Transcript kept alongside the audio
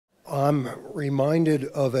I'm reminded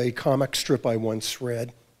of a comic strip I once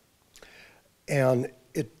read, and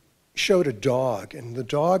it showed a dog, and the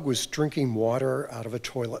dog was drinking water out of a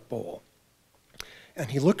toilet bowl. And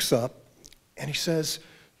he looks up and he says,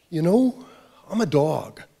 "You know, I'm a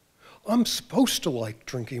dog. I'm supposed to like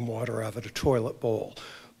drinking water out of a toilet bowl,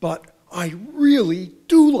 but I really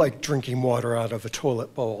do like drinking water out of a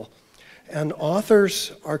toilet bowl." And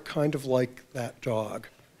authors are kind of like that dog.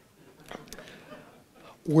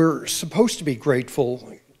 We're supposed to be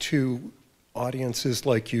grateful to audiences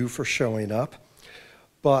like you for showing up,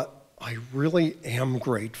 but I really am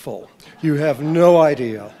grateful. You have no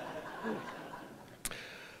idea.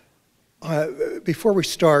 Before we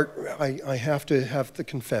start, I have to have the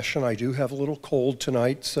confession. I do have a little cold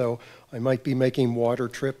tonight, so I might be making water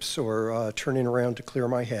trips or turning around to clear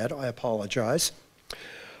my head. I apologize.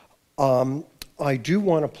 I do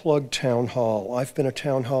want to plug Town Hall. I've been a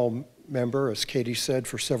Town Hall member, as Katie said,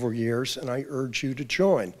 for several years, and I urge you to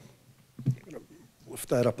join. I'm going to lift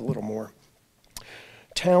that up a little more.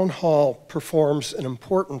 Town Hall performs an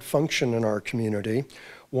important function in our community,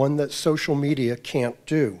 one that social media can't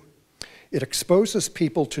do. It exposes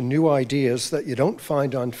people to new ideas that you don't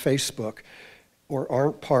find on Facebook or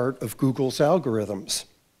aren't part of Google's algorithms.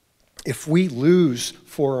 If we lose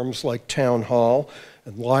forums like Town Hall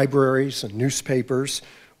and libraries and newspapers,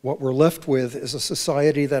 what we're left with is a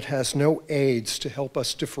society that has no aids to help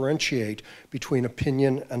us differentiate between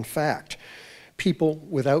opinion and fact. People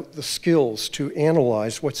without the skills to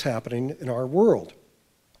analyze what's happening in our world.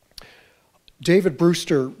 David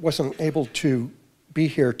Brewster wasn't able to be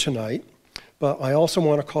here tonight, but I also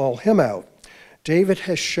want to call him out. David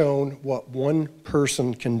has shown what one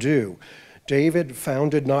person can do. David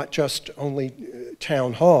founded not just only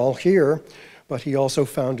Town Hall here, but he also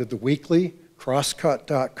founded The Weekly,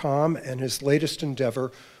 Crosscut.com, and his latest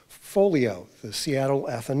endeavor, Folio, the Seattle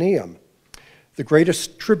Athenaeum. The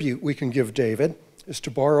greatest tribute we can give David is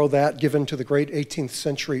to borrow that given to the great 18th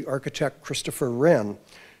century architect Christopher Wren.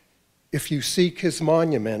 If you seek his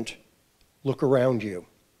monument, look around you.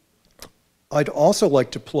 I'd also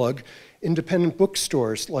like to plug independent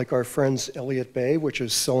bookstores like our friends Elliott Bay, which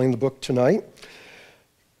is selling the book tonight.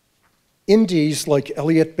 Indies like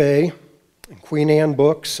Elliott Bay and Queen Anne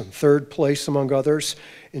Books and Third Place, among others,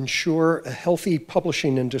 ensure a healthy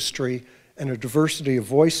publishing industry and a diversity of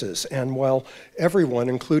voices. And while everyone,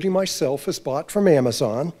 including myself, has bought from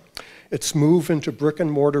Amazon, its move into brick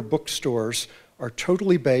and mortar bookstores are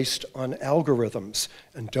totally based on algorithms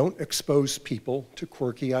and don't expose people to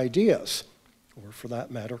quirky ideas, or for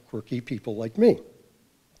that matter, quirky people like me.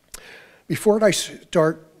 Before I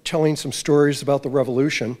start telling some stories about the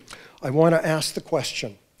revolution, I want to ask the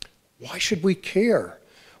question, why should we care?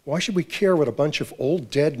 Why should we care what a bunch of old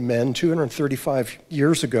dead men 235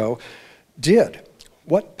 years ago did?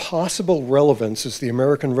 What possible relevance is the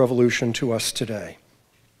American Revolution to us today?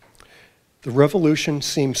 The revolution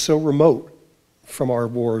seems so remote from our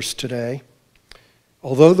wars today.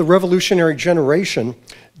 Although the revolutionary generation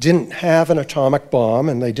didn't have an atomic bomb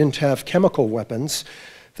and they didn't have chemical weapons,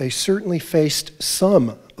 they certainly faced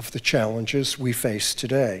some of the challenges we face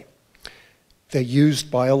today. They used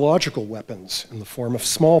biological weapons in the form of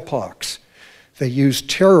smallpox. They used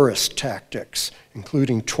terrorist tactics,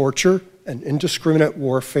 including torture and indiscriminate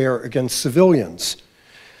warfare against civilians.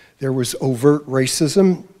 There was overt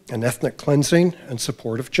racism and ethnic cleansing and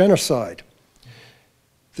support of genocide.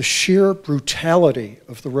 The sheer brutality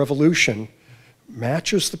of the revolution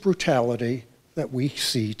matches the brutality that we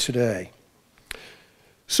see today.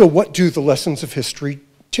 So what do the lessons of history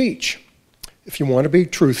teach? If you want to be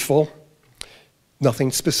truthful,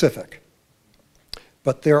 nothing specific.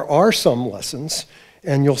 But there are some lessons,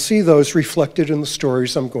 and you'll see those reflected in the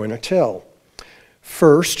stories I'm going to tell.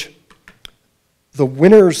 First, the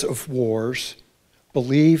winners of wars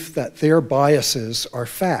believe that their biases are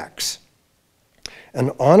facts.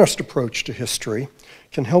 An honest approach to history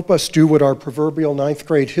can help us do what our proverbial ninth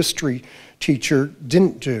grade history teacher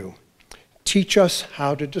didn't do. Teach us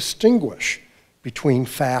how to distinguish between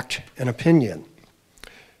fact and opinion.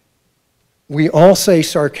 We all say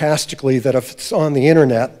sarcastically that if it's on the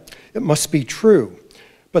internet, it must be true.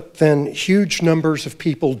 But then huge numbers of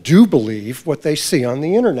people do believe what they see on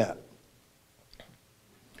the internet.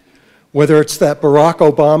 Whether it's that Barack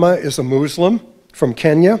Obama is a Muslim from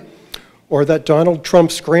Kenya, or that Donald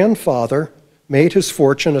Trump's grandfather made his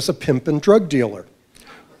fortune as a pimp and drug dealer,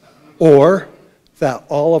 or that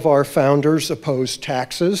all of our founders opposed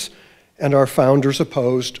taxes and our founders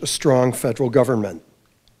opposed a strong federal government.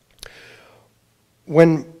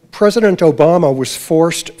 When President Obama was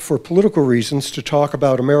forced for political reasons to talk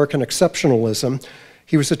about American exceptionalism,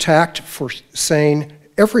 he was attacked for saying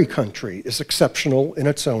every country is exceptional in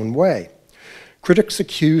its own way. Critics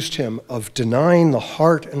accused him of denying the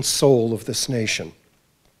heart and soul of this nation.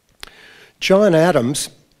 John Adams,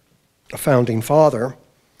 a founding father,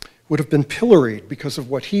 would have been pilloried because of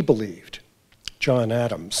what he believed. John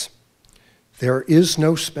Adams: "There is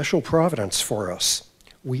no special providence for us.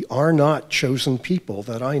 We are not chosen people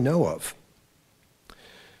that I know of."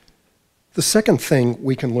 The second thing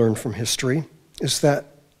we can learn from history is that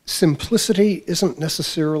simplicity isn't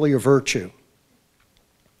necessarily a virtue.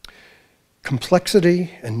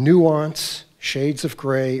 Complexity and nuance, shades of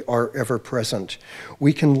gray, are ever present.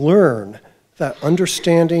 We can learn that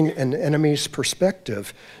understanding an enemy's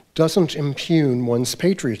perspective doesn't impugn one's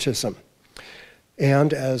patriotism.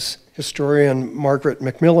 And as historian Margaret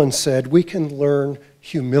Macmillan said, we can learn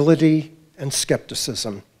humility and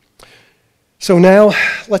skepticism. So now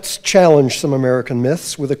let's challenge some American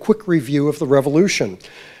myths with a quick review of the Revolution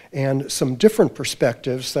and some different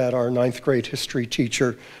perspectives that our ninth grade history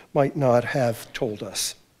teacher might not have told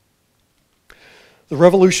us. The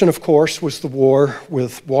Revolution, of course, was the war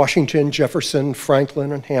with Washington, Jefferson,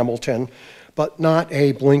 Franklin, and Hamilton, but not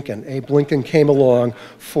Abe Lincoln. Abe Lincoln came along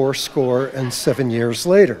 7 years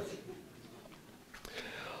later.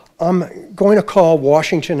 I'm going to call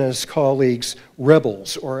Washington and his colleagues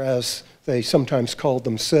rebels, or as they sometimes called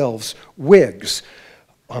themselves, Whigs.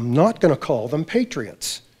 I'm not going to call them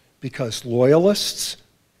patriots, because loyalists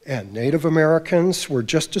and Native Americans were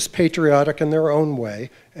just as patriotic in their own way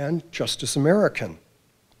and just as American.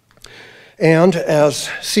 And as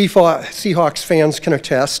Seahawks fans can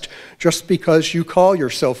attest, just because you call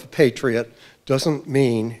yourself a patriot doesn't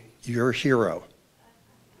mean you're a hero.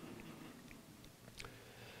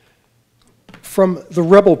 From the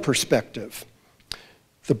rebel perspective,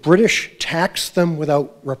 the British taxed them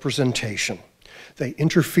without representation. They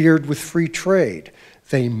interfered with free trade.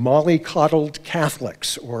 They mollycoddled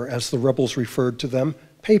Catholics, or as the rebels referred to them,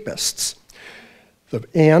 papists.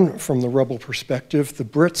 And from the rebel perspective, the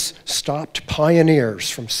Brits stopped pioneers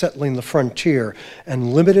from settling the frontier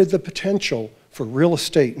and limited the potential for real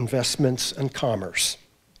estate investments and commerce.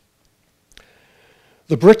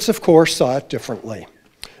 The Brits, of course, saw it differently.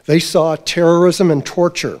 They saw terrorism and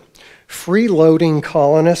torture, freeloading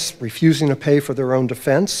colonists refusing to pay for their own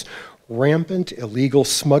defense, rampant illegal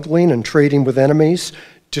smuggling and trading with enemies,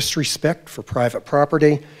 disrespect for private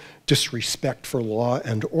property, disrespect for law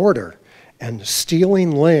and order, and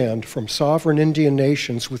stealing land from sovereign Indian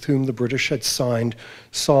nations with whom the British had signed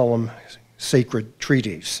solemn, sacred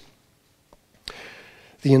treaties.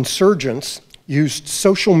 The insurgents used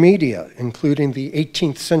social media, including the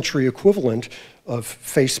 18th century equivalent of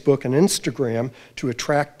Facebook and Instagram, to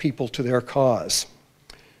attract people to their cause.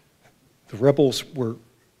 The rebels were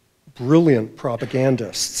brilliant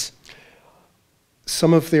propagandists.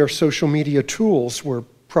 Some of their social media tools were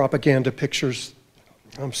propaganda pictures.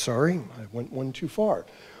 I'm sorry, I went one too far.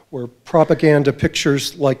 Were propaganda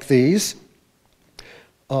pictures like these.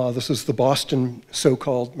 This is the Boston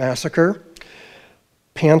so-called massacre.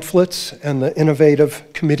 Pamphlets and the innovative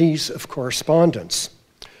committees of correspondence.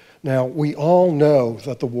 Now, we all know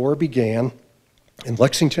that the war began in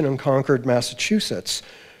Lexington and Concord, Massachusetts,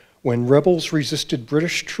 when rebels resisted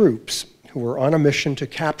British troops who were on a mission to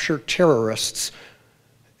capture terrorists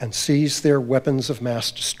and seize their weapons of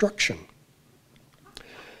mass destruction.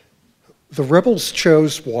 The rebels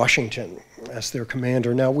chose Washington as their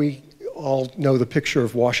commander. Now, we all know the picture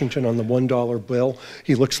of Washington on the $1 bill.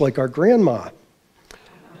 He looks like our grandma.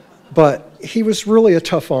 But he was really a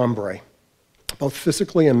tough hombre, both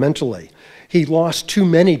physically and mentally. He lost too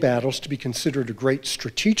many battles to be considered a great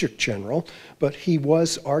strategic general, but he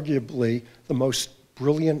was arguably the most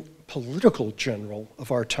brilliant political general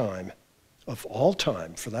of our time, of all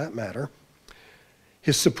time for that matter.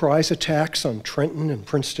 His surprise attacks on Trenton and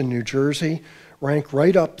Princeton, New Jersey, rank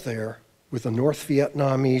right up there with the North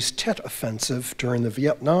Vietnamese Tet Offensive during the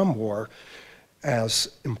Vietnam War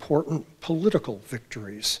as important political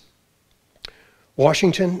victories.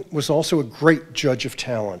 Washington was also a great judge of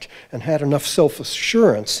talent and had enough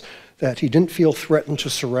self-assurance that he didn't feel threatened to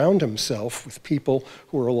surround himself with people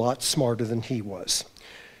who were a lot smarter than he was.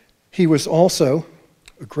 He was also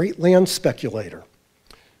a great land speculator,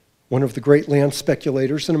 one of the great land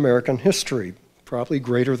speculators in American history, probably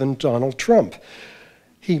greater than Donald Trump.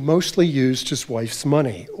 He mostly used his wife's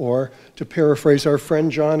money, or to paraphrase our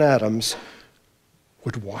friend John Adams,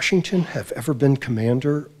 would Washington have ever been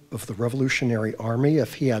commander of the Revolutionary Army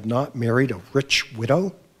if he had not married a rich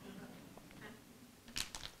widow?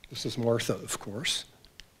 This is Martha, of course.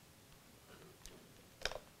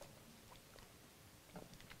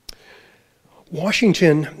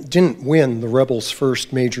 Washington didn't win the rebels'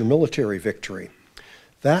 first major military victory.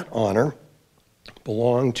 That honor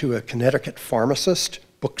belonged to a Connecticut pharmacist,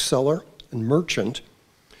 bookseller, and merchant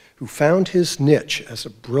who found his niche as a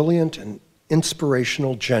brilliant and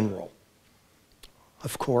inspirational general.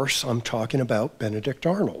 Of course, I'm talking about Benedict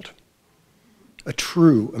Arnold, a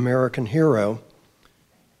true American hero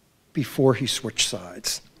before he switched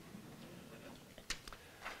sides.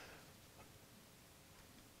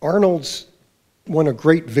 Arnold's won a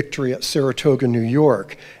great victory at Saratoga, New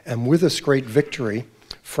York, and with this great victory,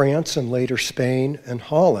 France and later Spain and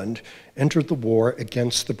Holland entered the war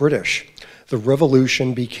against the British. The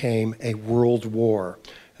revolution became a world war,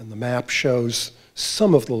 and the map shows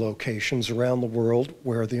some of the locations around the world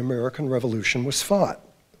where the American Revolution was fought.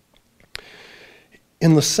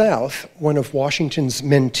 In the South, one of Washington's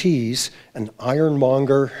mentees, an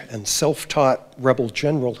ironmonger and self-taught rebel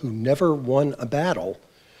general who never won a battle,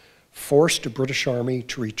 forced a British army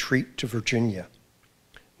to retreat to Virginia.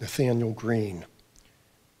 Nathanael Greene.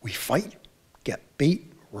 We fight, get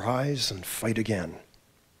beat, rise, and fight again.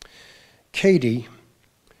 Katie,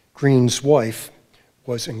 Greene's wife,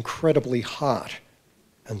 was incredibly hot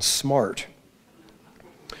and smart.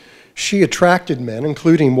 She attracted men,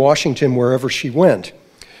 including Washington, wherever she went.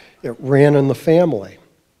 It ran in the family.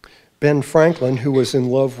 Ben Franklin, who was in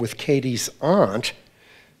love with Katie's aunt,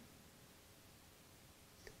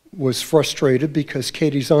 was frustrated because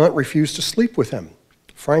Katie's aunt refused to sleep with him.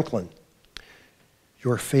 Franklin,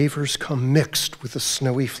 your favors come mixed with the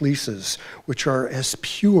snowy fleeces, which are as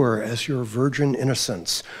pure as your virgin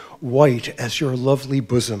innocence, white as your lovely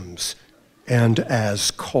bosoms, and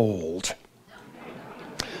as cold.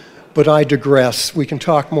 But I digress. We can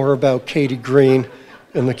talk more about Katie Greene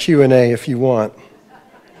in the Q&A if you want.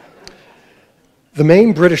 The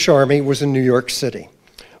main British army was in New York City,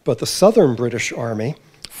 but the Southern British Army,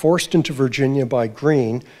 forced into Virginia by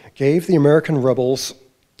Greene, gave the American rebels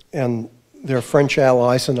and their French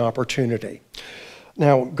allies an opportunity.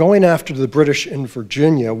 Now, going after the British in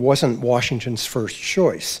Virginia wasn't Washington's first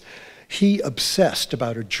choice. He obsessed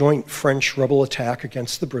about a joint French rebel attack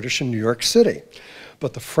against the British in New York City.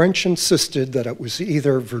 But the French insisted that it was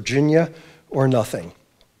either Virginia or nothing.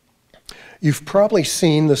 You've probably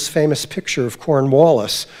seen this famous picture of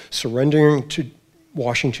Cornwallis surrendering to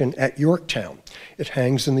Washington at Yorktown. It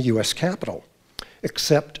hangs in the US Capitol.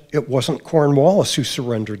 Except it wasn't Cornwallis who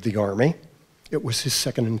surrendered the army. It was his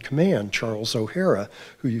second in command, Charles O'Hara,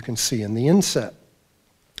 who you can see in the inset.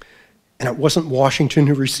 And it wasn't Washington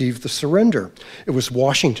who received the surrender. It was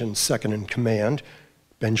Washington's second in command,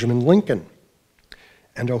 Benjamin Lincoln.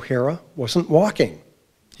 And O'Hara wasn't walking.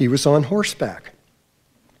 He was on horseback.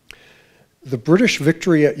 The British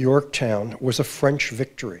victory at Yorktown was a French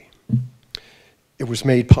victory. It was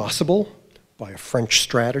made possible by a French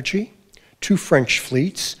strategy, 2 French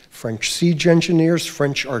fleets, French siege engineers,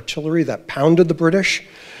 French artillery that pounded the British,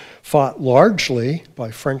 fought largely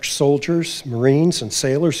by French soldiers, Marines, and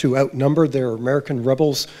sailors who outnumbered their American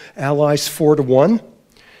rebels allies 4-1.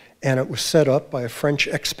 And it was set up by a French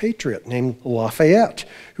expatriate named Lafayette,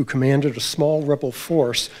 who commanded a small rebel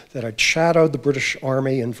force that had shadowed the British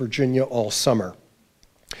army in Virginia all summer.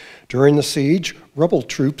 During the siege, rebel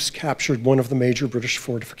troops captured one of the major British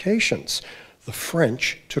fortifications. The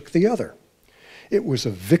French took the other. It was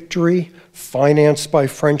a victory financed by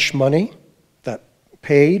French money that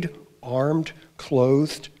paid, armed,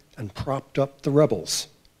 clothed, and propped up the rebels.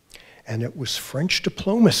 And it was French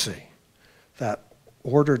diplomacy that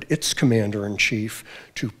ordered its commander-in-chief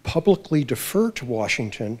to publicly defer to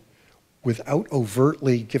Washington without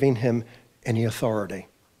overtly giving him any authority.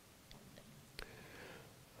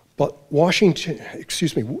 But Yorktown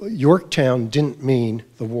didn't mean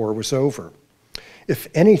the war was over. If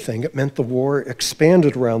anything, it meant the war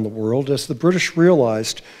expanded around the world as the British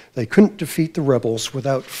realized they couldn't defeat the rebels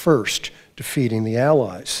without first defeating the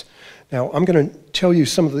Allies. Now, I'm going to tell you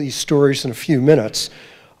some of these stories in a few minutes.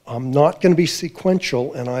 I'm not going to be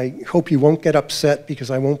sequential, and I hope you won't get upset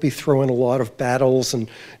because I won't be throwing a lot of battles and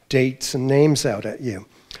dates and names out at you.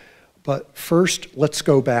 But first, let's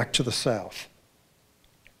go back to the South.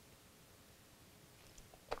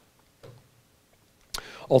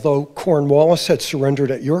 Although Cornwallis had surrendered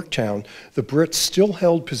at Yorktown, the Brits still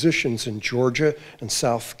held positions in Georgia and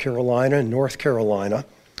South Carolina and North Carolina.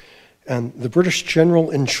 And the British general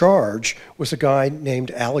in charge was a guy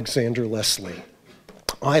named Alexander Leslie.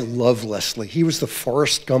 I love Leslie. He was the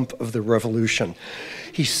Forrest Gump of the Revolution.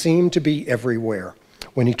 He seemed to be everywhere.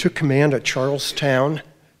 When he took command at Charlestown,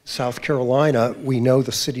 South Carolina, we know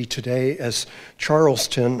the city today as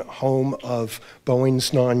Charleston, home of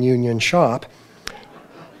Boeing's non-union shop.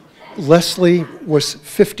 Leslie was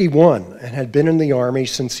 51 and had been in the Army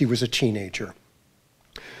since he was a teenager.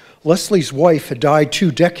 Leslie's wife had died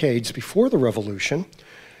 2 decades before the Revolution,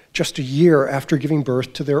 just a year after giving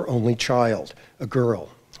birth to their only child, a girl.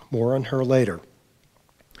 More on her later.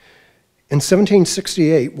 In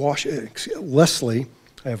 1768, Leslie,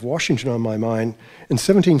 I have Washington on my mind, in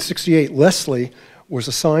 1768, Leslie was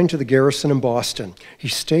assigned to the garrison in Boston. He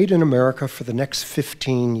stayed in America for the next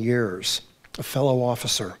 15 years, a fellow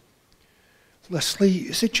officer. Leslie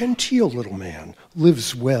is a genteel little man,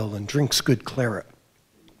 lives well and drinks good claret.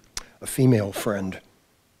 A female friend.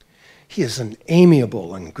 He is an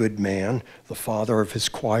amiable and good man, the father of his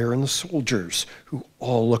choir and the soldiers, who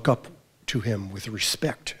all look up to him with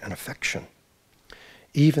respect and affection.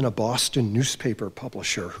 Even a Boston newspaper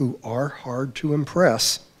publisher, who are hard to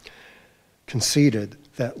impress, conceded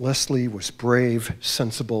that Leslie was brave,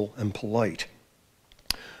 sensible, and polite.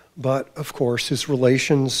 But, of course, his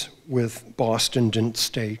relations with Boston didn't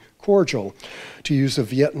stay cordial. To use a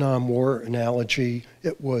Vietnam War analogy,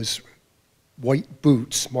 it was white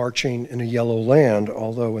boots marching in a yellow land,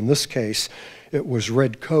 although in this case, it was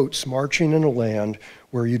red coats marching in a land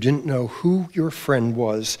where you didn't know who your friend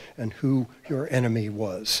was and who your enemy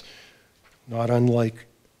was, not unlike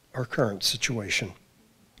our current situation.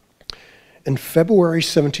 In February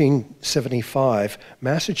 1775,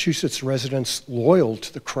 Massachusetts residents loyal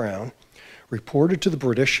to the Crown reported to the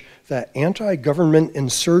British that anti-government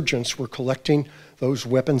insurgents were collecting those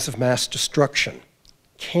weapons of mass destruction,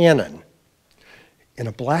 cannon, in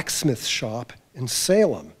a blacksmith shop in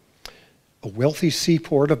Salem, a wealthy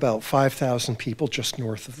seaport about 5,000 people just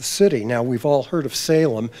north of the city. Now, we've all heard of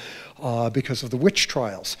Salem because of the witch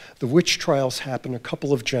trials. The witch trials happened a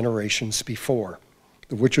couple of generations before.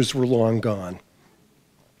 The witches were long gone.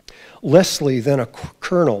 Leslie, then a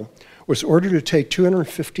colonel, was ordered to take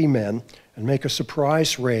 250 men and make a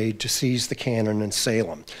surprise raid to seize the cannon in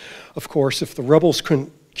Salem. Of course, if the rebels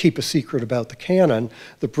couldn't keep a secret about the cannon,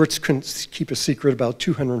 the Brits couldn't keep a secret about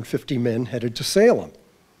 250 men headed to Salem.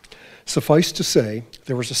 Suffice to say,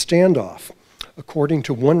 there was a standoff. According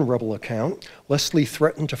to one rebel account, Leslie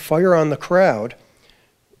threatened to fire on the crowd,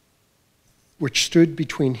 which stood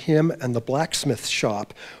between him and the blacksmith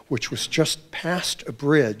shop, which was just past a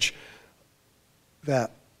bridge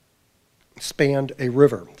that spanned a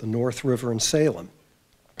river, the North River in Salem.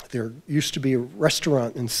 There used to be a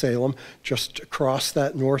restaurant in Salem just across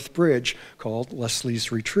that North Bridge called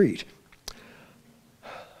Leslie's Retreat.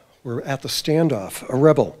 We're at the standoff, a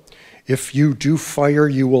rebel. If you do fire,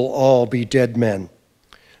 you will all be dead men.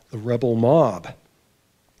 The rebel mob.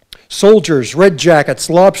 Soldiers, red jackets,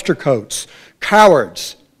 lobster coats,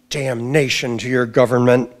 cowards, damnation to your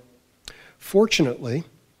government. Fortunately,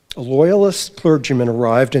 a loyalist clergyman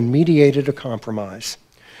arrived and mediated a compromise.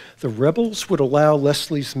 The rebels would allow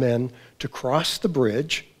Leslie's men to cross the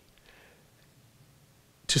bridge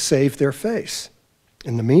to save their face.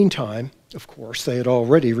 In the meantime, of course, they had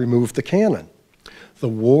already removed the cannon. The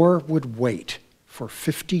war would wait for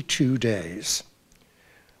 52 days.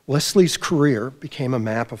 Leslie's career became a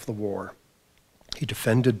map of the war. He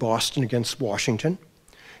defended Boston against Washington.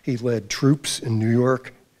 He led troops in New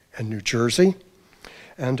York and New Jersey.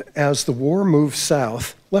 And as the war moved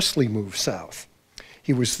south, Leslie moved south.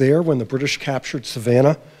 He was there when the British captured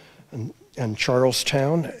Savannah and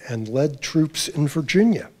Charlestown and led troops in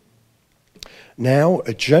Virginia. Now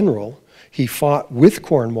a general, he fought with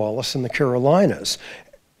Cornwallis in the Carolinas,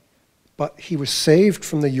 but he was saved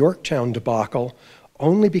from the Yorktown debacle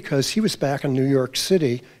only because he was back in New York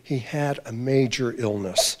City. He had a major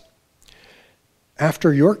illness.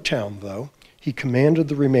 After Yorktown, though, he commanded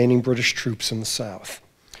the remaining British troops in the South.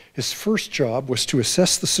 His first job was to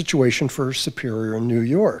assess the situation for his superior in New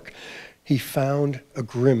York. He found a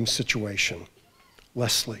grim situation.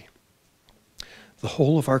 Leslie. The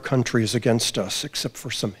whole of our country is against us, except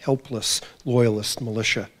for some helpless loyalist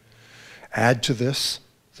militia. Add to this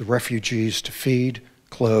the refugees to feed,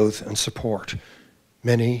 clothe, and support.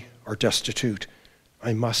 Many are destitute.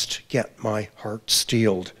 I must get my heart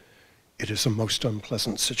steeled. It is a most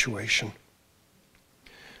unpleasant situation.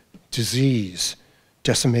 Disease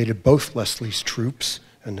decimated both Leslie's troops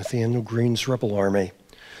and Nathanael Greene's rebel army.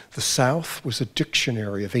 The South was a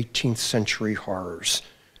dictionary of 18th century horrors.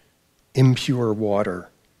 Impure water,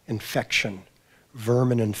 infection,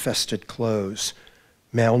 vermin-infested clothes,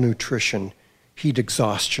 malnutrition, heat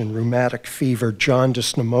exhaustion, rheumatic fever,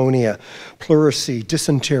 jaundice, pneumonia, pleurisy,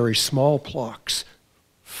 dysentery, smallpox,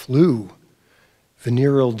 flu,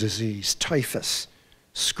 venereal disease, typhus,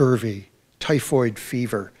 scurvy, typhoid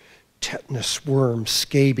fever, tetanus, worms,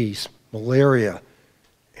 scabies, malaria,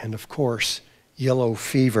 and of course, yellow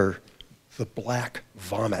fever, the black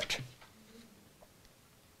vomit.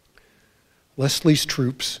 Leslie's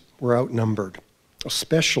troops were outnumbered.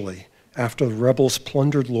 especially after the rebels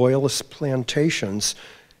plundered Loyalist plantations,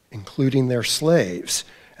 including their slaves,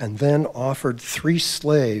 and then offered 3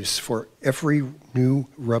 slaves for every new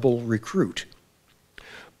rebel recruit.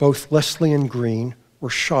 Both Leslie and Greene were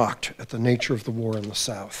shocked at the nature of the war in the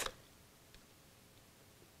South.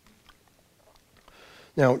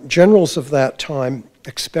 Now, generals of that time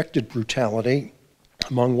expected brutality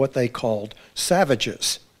among what they called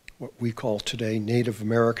savages, what we call today Native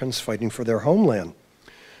Americans fighting for their homeland.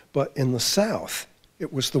 But in the South,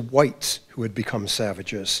 it was the whites who had become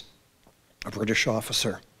savages. A British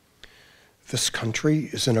officer: "This country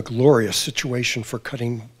is in a glorious situation for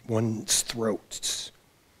cutting one's throats."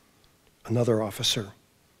 Another officer: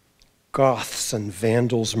 "Goths and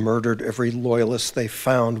Vandals murdered every Loyalist they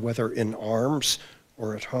found, whether in arms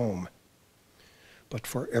or at home." But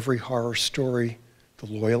for every horror story the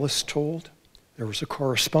Loyalists told, there was a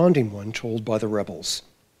corresponding one told by the rebels.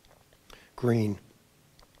 Greene: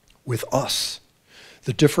 "With us,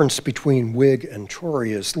 the difference between Whig and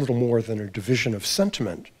Tory is little more than a division of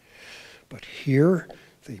sentiment. But here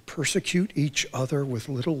they persecute each other with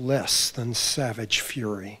little less than savage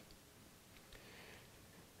fury."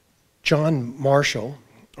 John Marshall,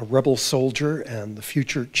 a rebel soldier and the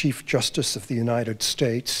future Chief Justice of the United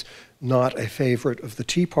States, not a favorite of the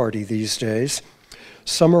Tea Party these days,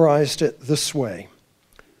 summarized it this way: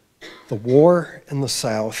 "The war in the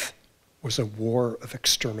South was a war of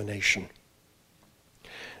extermination."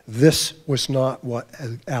 This was not what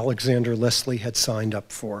Alexander Leslie had signed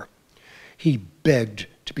up for. He begged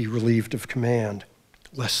to be relieved of command.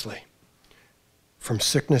 Leslie: "From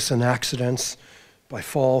sickness and accidents, by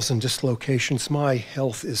falls and dislocations, my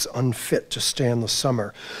health is unfit to stand the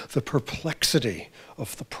summer. The perplexity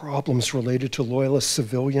of the problems related to Loyalist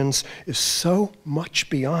civilians is so much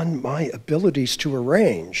beyond my abilities to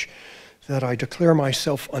arrange that I declare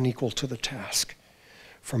myself unequal to the task.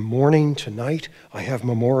 From morning to night, I have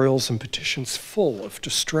memorials and petitions full of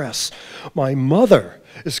distress. My mother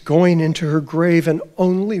is going into her grave and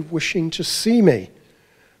only wishing to see me.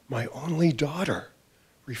 My only daughter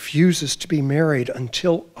refuses to be married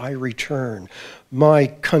until I return. My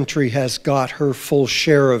country has got her full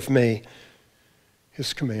share of me."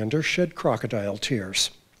 His commander shed crocodile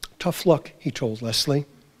tears. "Tough luck," he told Leslie.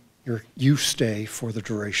 You stay for the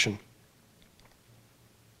duration."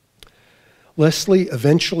 Leslie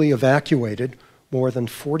eventually evacuated more than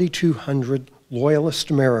 4,200 Loyalist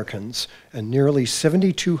Americans and nearly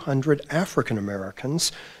 7,200 African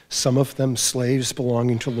Americans, some of them slaves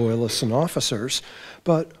belonging to Loyalists and officers,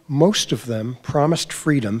 but most of them promised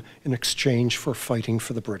freedom in exchange for fighting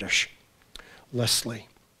for the British. Leslie: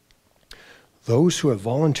 "Those who have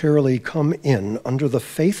voluntarily come in under the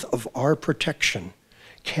faith of our protection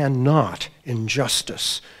cannot, in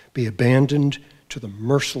justice, be abandoned to the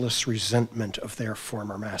merciless resentment of their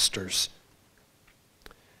former masters."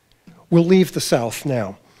 We'll leave the South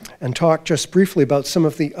now and talk just briefly about some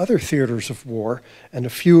of the other theaters of war and a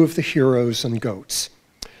few of the heroes and goats.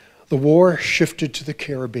 The war shifted to the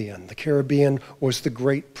Caribbean. The Caribbean was the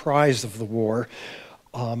great prize of the war.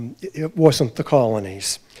 It wasn't the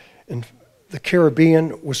colonies. And the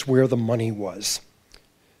Caribbean was where the money was,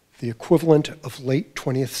 the equivalent of late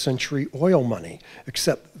 20th century oil money,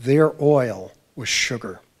 except their oil was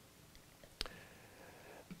sugar.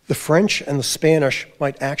 The French and the Spanish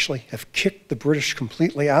might actually have kicked the British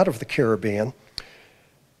completely out of the Caribbean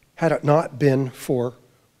had it not been for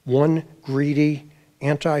one greedy,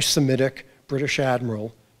 anti-Semitic British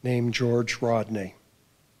admiral named George Rodney.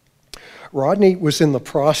 Rodney was in the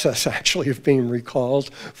process, actually, of being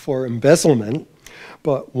recalled for embezzlement,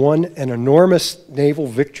 but won an enormous naval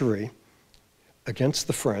victory against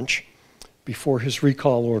the French before his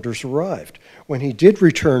recall orders arrived. When he did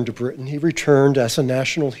return to Britain, he returned as a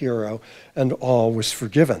national hero, and all was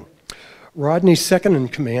forgiven. Rodney's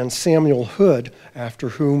second-in-command, Samuel Hood, after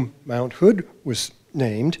whom Mount Hood was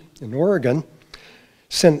named in Oregon,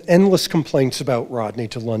 sent endless complaints about Rodney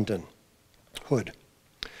to London. Hood: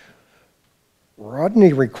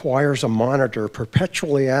 "Rodney requires a monitor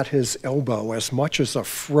perpetually at his elbow as much as a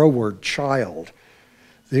froward child.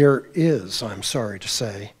 There is, I'm sorry to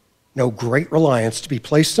say, no great reliance to be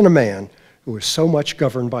placed in a man who is so much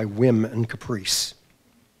governed by whim and caprice."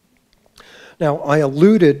 Now, I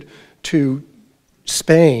alluded to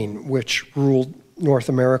Spain, which ruled North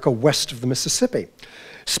America west of the Mississippi.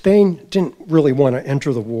 Spain didn't really want to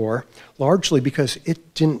enter the war, largely because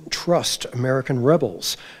it didn't trust American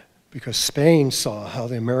rebels, because Spain saw how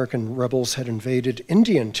the American rebels had invaded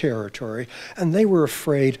Indian territory, and they were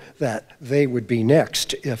afraid that they would be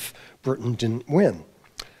next if Britain didn't win.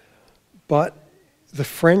 But the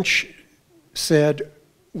French said,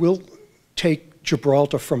 "We'll take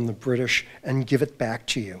Gibraltar from the British and give it back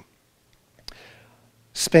to you.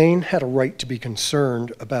 Spain had a right to be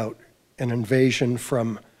concerned about an invasion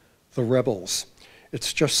from the rebels.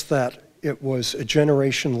 It's just that it was a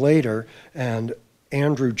generation later, and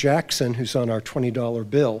Andrew Jackson, who's on our $20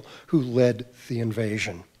 bill, who led the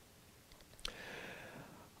invasion.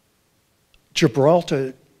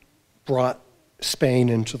 Gibraltar brought Spain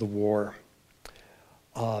into the war.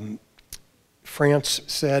 France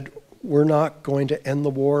said, we're not going to end the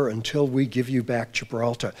war until we give you back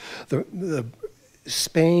Gibraltar.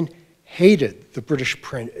 Spain hated the British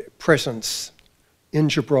presence in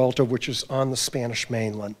Gibraltar, which is on the Spanish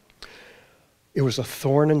mainland. It was a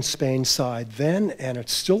thorn in Spain's side then, and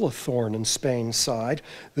it's still a thorn in Spain's side.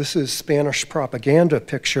 This is Spanish propaganda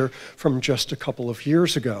picture from just a couple of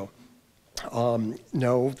years ago.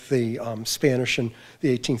 No, the Spanish in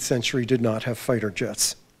the 18th century did not have fighter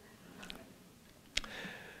jets.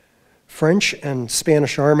 French and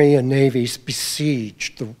Spanish army and navies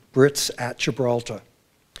besieged the Brits at Gibraltar.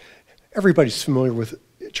 Everybody's familiar with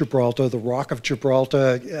Gibraltar, the Rock of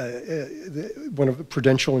Gibraltar. One of the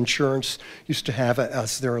Prudential Insurance used to have it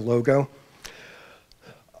as their logo.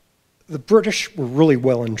 The British were really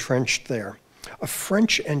well entrenched there. A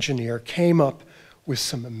French engineer came up with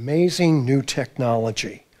some amazing new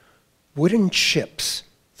technology, wooden ships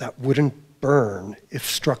that wouldn't burn if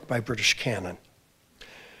struck by British cannon.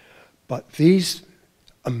 But these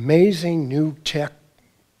amazing new tech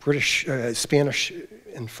British, Spanish,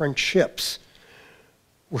 and French ships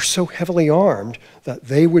were so heavily armed that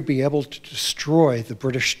they would be able to destroy the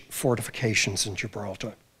British fortifications in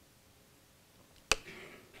Gibraltar.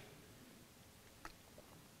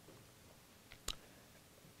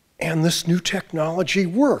 And this new technology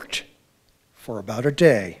worked for about a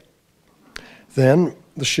day. Then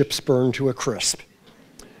the ships burned to a crisp.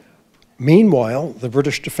 Meanwhile, the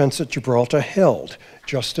British defense at Gibraltar held,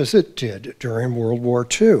 just as it did during World War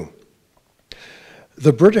II.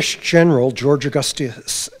 The British general, George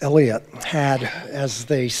Augustus Eliot, had, as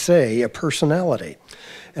they say, a personality.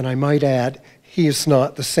 And I might add, he is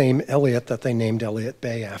not the same Eliot that they named Eliot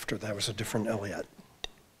Bay after. That was a different Eliot.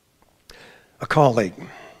 A colleague.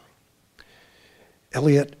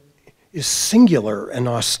 Eliot is singular and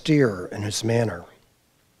austere in his manner.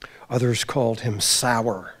 Others called him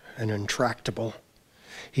sour and intractable.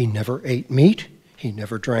 He never ate meat. He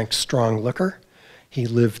never drank strong liquor. He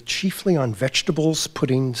lived chiefly on vegetables,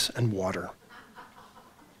 puddings, and water.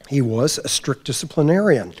 He was a strict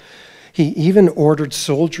disciplinarian. He even ordered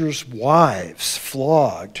soldiers' wives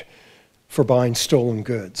flogged for buying stolen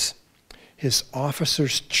goods. His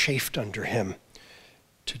officers chafed under him.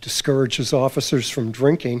 To discourage his officers from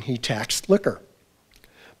drinking, he taxed liquor.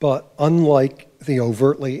 But unlike the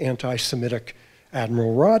overtly anti-Semitic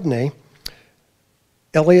Admiral Rodney,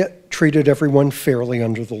 Eliot treated everyone fairly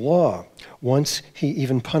under the law. Once he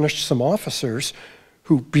even punished some officers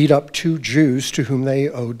who beat up 2 Jews to whom they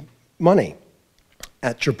owed money.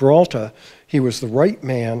 At Gibraltar, he was the right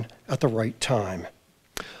man at the right time.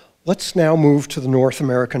 Let's now move to the North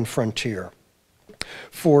American frontier.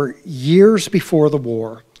 For years before the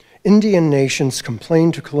war, Indian nations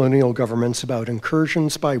complained to colonial governments about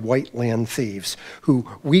incursions by white land thieves, who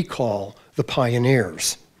we call the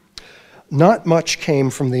pioneers. Not much came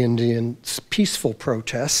from the Indians' peaceful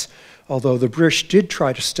protests, although the British did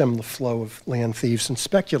try to stem the flow of land thieves and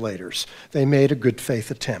speculators. They made a good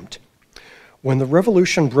faith attempt. When the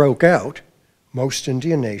revolution broke out, most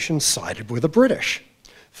Indian nations sided with the British,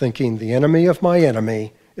 thinking the enemy of my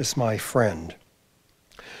enemy is my friend.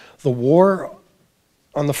 The war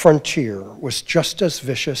on the frontier was just as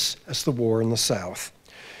vicious as the war in the South.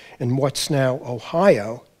 In what's now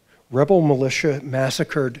Ohio, rebel militia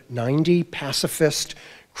massacred 90 pacifist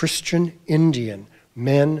Christian Indian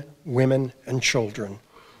men, women, and children.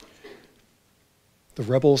 The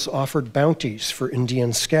rebels offered bounties for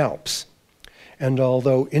Indian scalps. And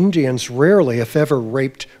although Indians rarely, if ever,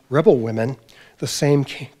 raped rebel women, the same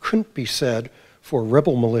couldn't be said for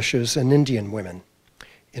rebel militias and Indian women.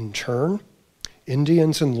 In turn,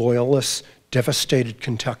 Indians and Loyalists devastated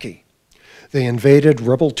Kentucky. They invaded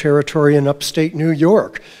rebel territory in upstate New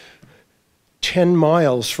York, 10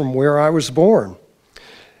 miles from where I was born.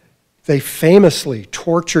 They famously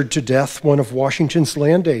tortured to death one of Washington's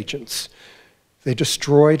land agents. They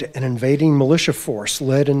destroyed an invading militia force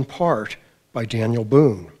led in part by Daniel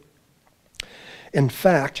Boone. In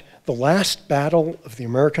fact, the last battle of the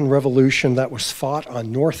American Revolution that was fought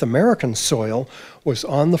on North American soil was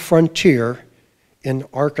on the frontier in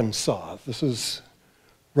Arkansas. This is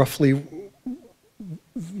roughly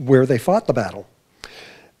where they fought the battle.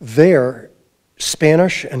 There,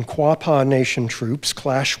 Spanish and Quapaw Nation troops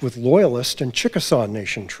clashed with Loyalist and Chickasaw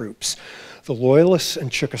Nation troops. The Loyalists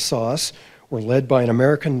and Chickasaws were led by an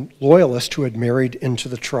American loyalist who had married into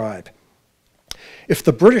the tribe. If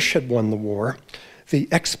the British had won the war, the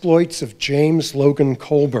exploits of James Logan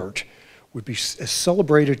Colbert would be as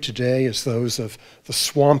celebrated today as those of the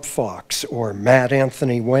Swamp Fox or Mad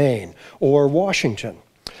Anthony Wayne or Washington.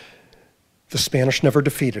 The Spanish never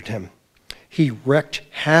defeated him. He wreaked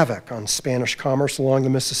havoc on Spanish commerce along the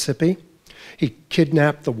Mississippi. He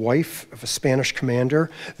kidnapped the wife of a Spanish commander,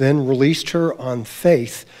 then released her on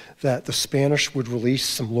faith that the Spanish would release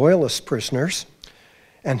some loyalist prisoners,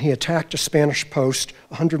 and he attacked a Spanish post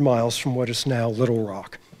 100 miles from what is now Little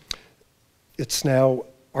Rock. It's now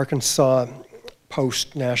Arkansas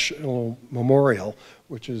Post National Memorial,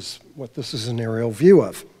 which is what this is an aerial view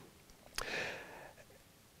of.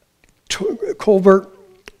 Colbert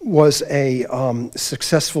was a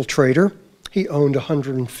successful trader. He owned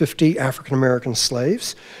 150 African-American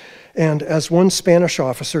slaves, and as one Spanish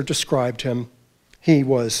officer described him, he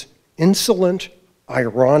was insolent,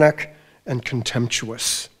 ironic, and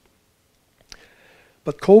contemptuous.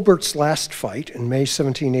 But Colbert's last fight in May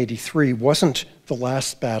 1783 wasn't the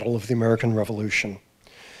last battle of the American Revolution.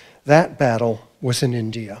 That battle was in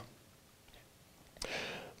India.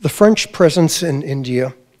 The French presence in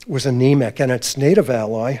India was anemic, and its native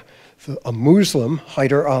ally, a Muslim,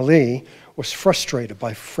 Hyder Ali, was frustrated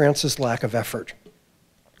by France's lack of effort.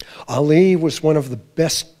 Ali was one of the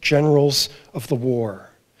best generals of the war,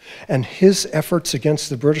 and his efforts against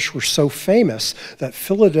the British were so famous that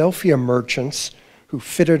Philadelphia merchants who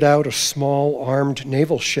fitted out a small armed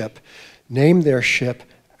naval ship named their ship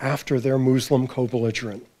after their Muslim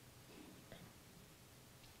co-belligerent.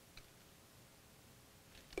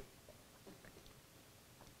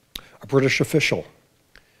 A British official.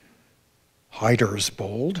 Hyder is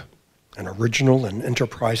bold, an original and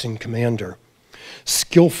enterprising commander,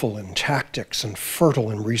 skillful in tactics and fertile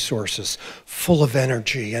in resources, full of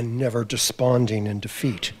energy and never desponding in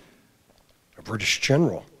defeat. A British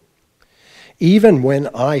general. Even when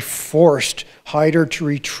I forced Hyder to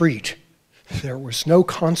retreat, there was no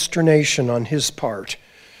consternation on his part,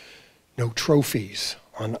 no trophies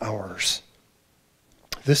on ours.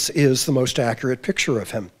 This is the most accurate picture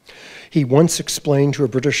of him. He once explained to a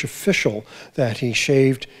British official that he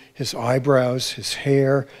shaved his eyebrows, his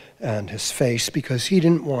hair, and his face because he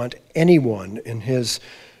didn't want anyone in his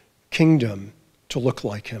kingdom to look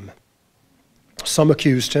like him. Some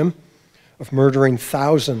accused him of murdering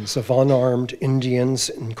thousands of unarmed Indians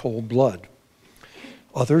in cold blood.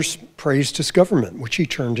 Others praised his government, which he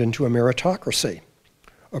turned into a meritocracy.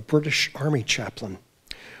 A British army chaplain.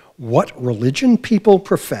 What religion people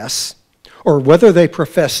profess, or whether they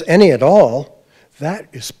profess any at all, that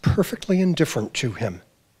is perfectly indifferent to him.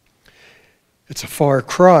 It's a far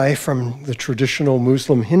cry from the traditional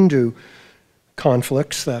Muslim-Hindu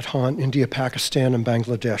conflicts that haunt India, Pakistan, and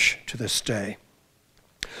Bangladesh to this day.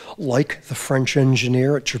 Like the French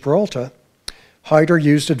engineer at Gibraltar, Hyder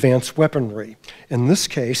used advanced weaponry. In this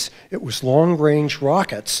case, it was long-range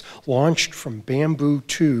rockets launched from bamboo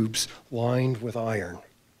tubes lined with iron.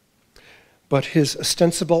 But his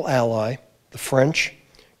ostensible ally, the French,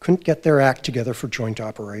 couldn't get their act together for joint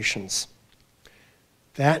operations.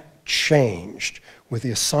 That changed with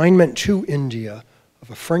the assignment to India of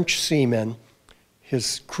a French seaman,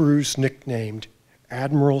 his crew's nicknamed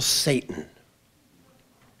Admiral Satan.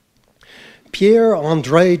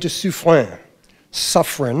 Pierre-André de Suffren,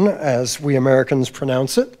 Suffren as we Americans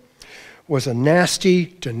pronounce it, was a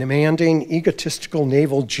nasty, demanding, egotistical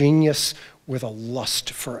naval genius with a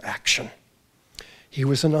lust for action. He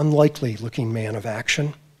was an unlikely-looking man of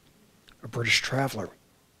action, a British traveler.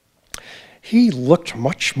 He looked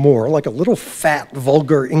much more like a little fat,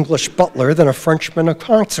 vulgar English butler than a Frenchman of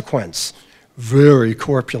consequence, very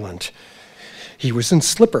corpulent. He was in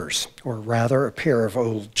slippers, or rather a pair of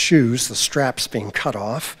old shoes, the straps being cut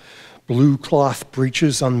off, blue cloth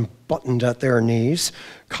breeches unbuttoned at their knees,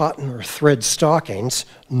 cotton or thread stockings,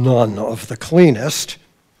 none of the cleanest,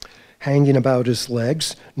 hanging about his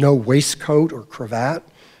legs, no waistcoat or cravat,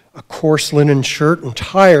 a coarse linen shirt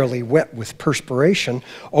entirely wet with perspiration,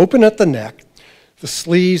 open at the neck, the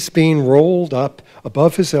sleeves being rolled up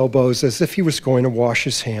above his elbows as if he was going to wash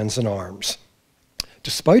his hands and arms.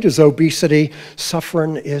 Despite his obesity,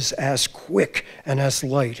 Suffren is as quick and as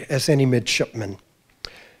light as any midshipman.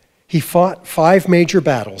 He fought 5 major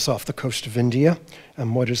battles off the coast of India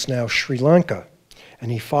and what is now Sri Lanka,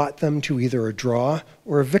 and he fought them to either a draw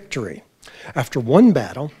or a victory. After one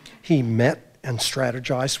battle, he met and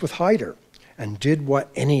strategized with Hyder and did what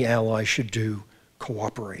any ally should do,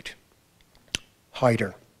 cooperate.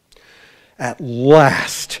 Hyder. At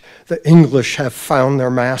last, the English have found their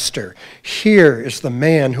master. Here is the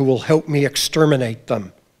man who will help me exterminate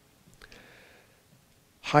them.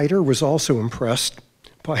 Hyder was also impressed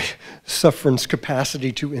by Suffren's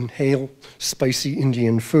capacity to inhale spicy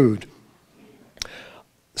Indian food.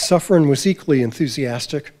 Suffren was equally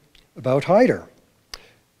enthusiastic about Hyder.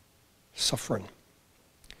 Suffren,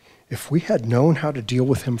 if we had known how to deal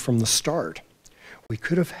with him from the start, we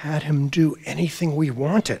could have had him do anything we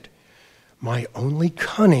wanted. My only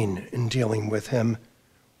cunning in dealing with him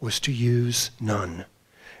was to use none,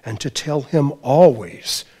 and to tell him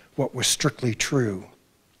always what was strictly true.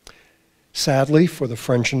 Sadly, for the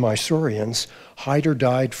French and Mysoreans, Hyder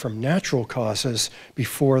died from natural causes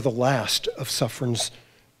before the last of Suffren's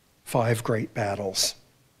 5 great battles.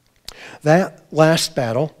 That last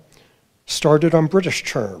battle started on British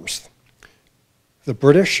terms. The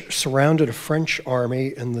British surrounded a French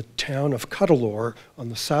army in the town of Cuddalore on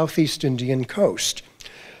the southeast Indian coast.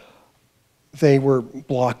 They were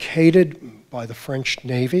blockaded by the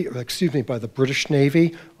by the British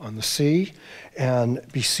Navy on the sea, and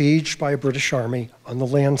besieged by a British army on the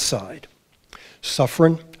land side.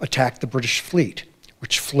 Suffren attacked the British fleet,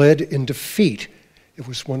 which fled in defeat. It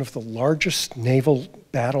was one of the largest naval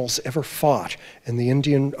battles ever fought in the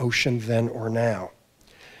Indian Ocean then or now.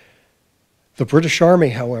 The British Army,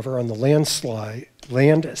 however, on the land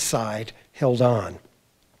side held on.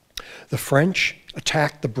 The French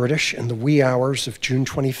attacked the British in the wee hours of June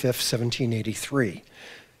 25, 1783.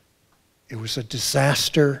 It was a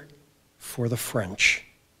disaster for the French,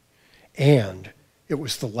 and it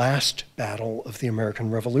was the last battle of the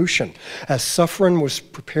American Revolution. As Suffren was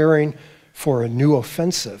preparing for a new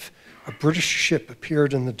offensive, a British ship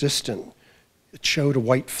appeared in the distance. It showed a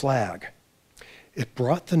white flag. It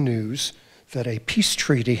brought the news that a peace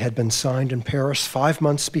treaty had been signed in Paris 5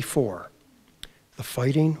 months before. The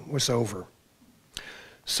fighting was over.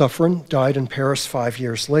 Suffren died in Paris 5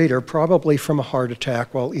 years later, probably from a heart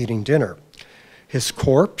attack while eating dinner. His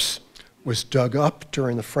corpse was dug up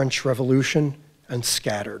during the French Revolution and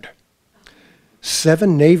scattered.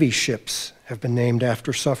 7 Navy ships have been named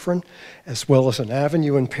after Suffren, as well as an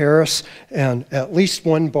avenue in Paris and at least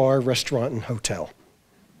 1 bar, restaurant, and hotel.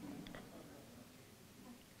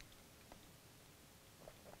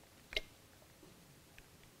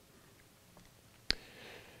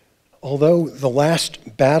 Although the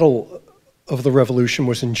last battle of the Revolution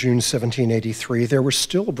was in June 1783, there was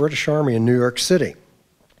still a British army in New York City.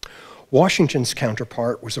 Washington's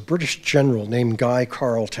counterpart was a British general named Guy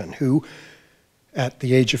Carleton, who, at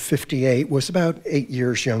the age of 58, was about 8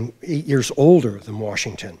 years older than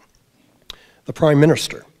Washington. The Prime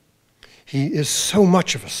Minister, he is so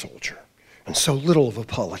much of a soldier and so little of a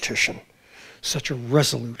politician, such a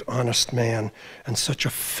resolute, honest man, and such a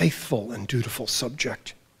faithful and dutiful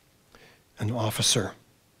subject. An officer.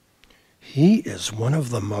 He is one of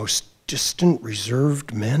the most distant,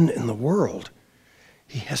 reserved men in the world.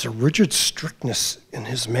 He has a rigid strictness in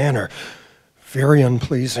his manner, very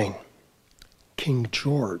unpleasing. King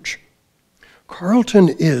George. Carleton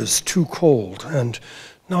is too cold and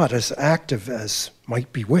not as active as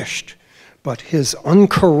might be wished, but his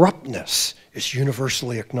uncorruptness is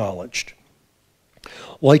universally acknowledged.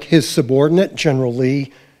 Like his subordinate, General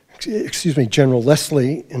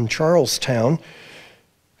Leslie in Charlestown,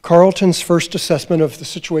 Carleton's first assessment of the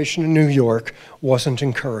situation in New York wasn't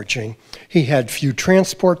encouraging. He had few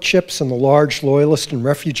transport ships, and the large loyalist and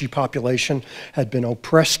refugee population had been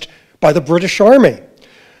oppressed by the British Army.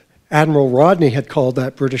 Admiral Rodney had called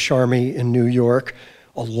that British Army in New York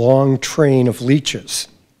a long train of leeches.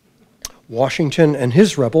 Washington and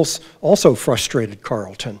his rebels also frustrated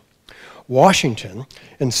Carleton. Washington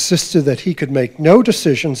insisted that he could make no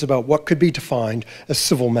decisions about what could be defined as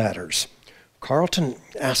civil matters. Carleton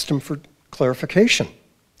asked him for clarification.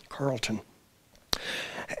 Carleton,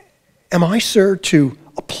 am I, sir, to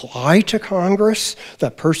apply to Congress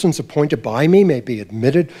that persons appointed by me may be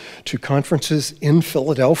admitted to conferences in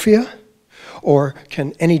Philadelphia? Or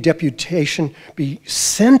can any deputation be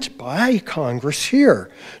sent by Congress here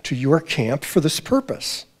to your camp for this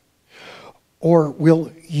purpose? Or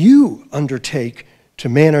will you undertake to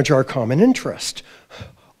manage our common interest?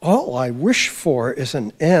 All I wish for is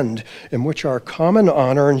an end in which our common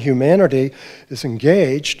honor and humanity is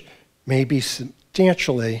engaged may be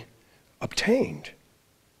substantially obtained.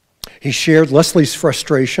 He shared Leslie's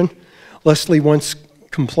frustration. Leslie once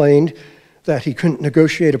complained that he couldn't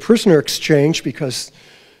negotiate a prisoner exchange because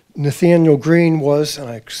Nathaniel Greene was, and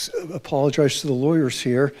I apologize to the lawyers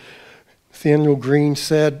here,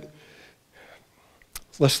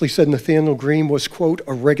 Leslie said Nathaniel Greene was, quote,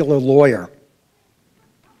 a regular lawyer.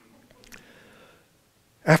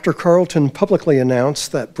 After Carleton publicly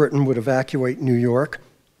announced that Britain would evacuate New York,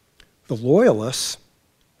 the Loyalists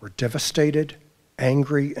were devastated,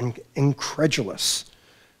 angry, and incredulous.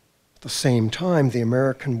 At the same time, the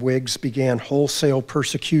American Whigs began wholesale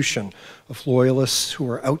persecution of Loyalists who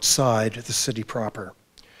were outside the city proper.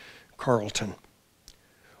 Carleton.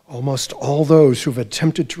 Almost all those who have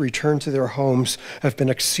attempted to return to their homes have been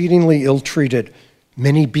exceedingly ill-treated,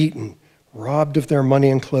 many beaten, robbed of their money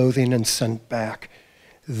and clothing, and sent back.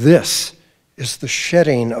 This is the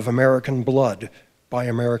shedding of American blood by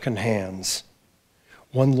American hands.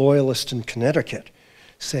 One Loyalist in Connecticut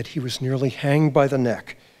said he was nearly hanged by the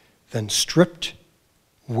neck, then stripped,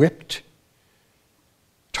 whipped,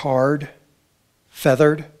 tarred,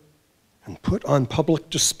 feathered, and put on public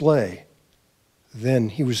display. Then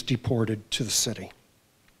he was deported to the city.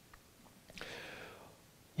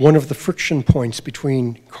 One of the friction points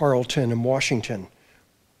between Carleton and Washington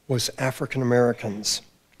was African Americans.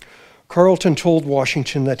 Carleton told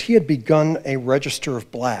Washington that he had begun a register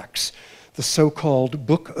of blacks, the so-called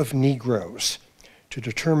Book of Negroes, to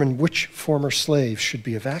determine which former slaves should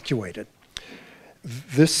be evacuated.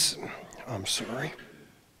 This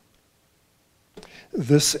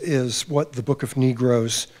is what the Book of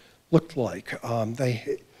Negroes looked like.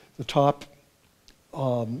 The top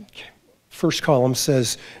first column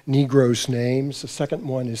says Negroes' names. The second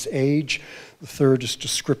one is age. The third is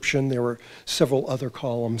description. There were several other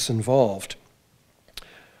columns involved.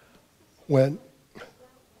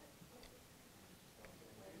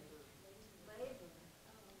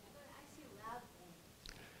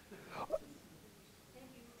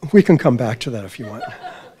 We can come back to that if you want.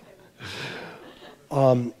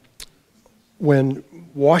 When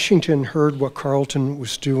Washington heard what Carleton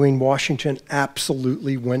was doing, Washington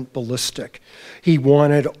absolutely went ballistic. He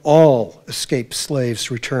wanted all escaped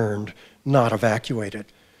slaves returned, not evacuated.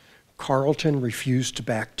 Carleton refused to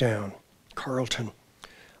back down. Carleton,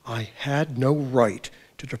 I had no right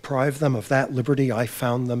to deprive them of that liberty I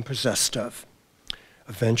found them possessed of.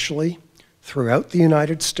 Eventually, throughout the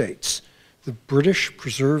United States, the British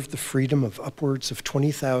preserved the freedom of upwards of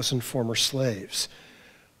 20,000 former slaves.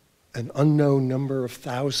 An unknown number of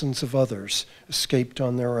thousands of others escaped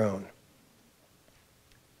on their own.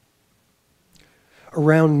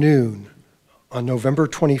 Around noon, on November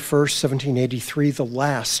 21st, 1783, the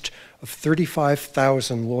last of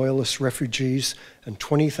 35,000 Loyalist refugees and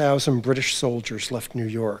 20,000 British soldiers left New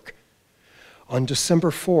York. On December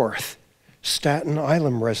 4th, Staten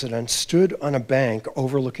Island residents stood on a bank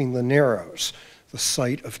overlooking the Narrows, the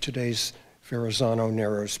site of today's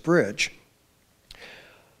Verrazano-Narrows Bridge.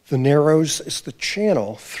 The Narrows is the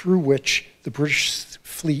channel through which the British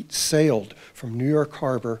fleet sailed from New York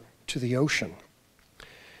Harbor to the ocean.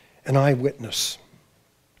 An eyewitness.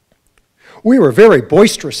 We were very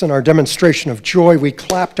boisterous in our demonstration of joy. We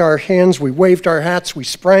clapped our hands, we waved our hats, we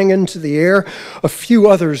sprang into the air. A few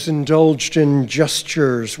others indulged in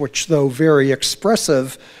gestures which, though very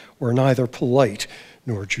expressive, were neither polite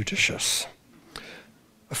nor judicious.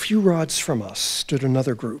 A few rods from us stood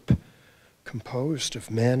another group, composed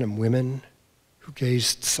of men and women who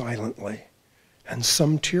gazed silently, and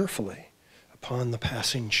some tearfully, upon the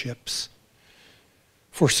passing ships.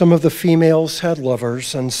 For some of the females had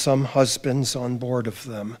lovers and some husbands on board of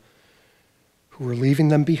them, who were leaving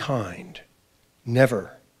them behind,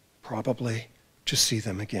 never, probably, to see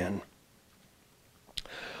them again.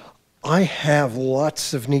 I have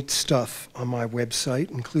lots of neat stuff on my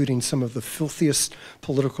website, including some of the filthiest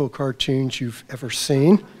political cartoons you've ever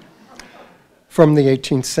seen from the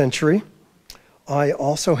 18th century. I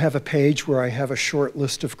also have a page where I have a short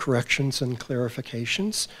list of corrections and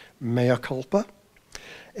clarifications, mea culpa.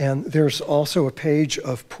 And there's also a page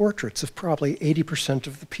of portraits of probably 80%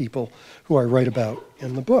 of the people who I write about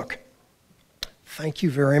in the book. Thank you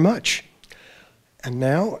very much. And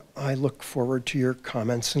now I look forward to your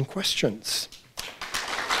comments and questions.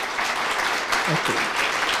 Thank you.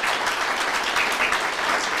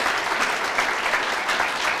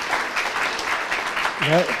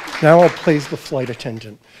 Now I'll please the flight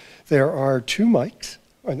attendant. There are 2 mics,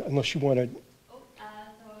 unless you want to. So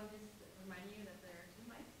just reminding you that there are 2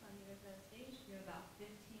 mics on either side of the stage. You have about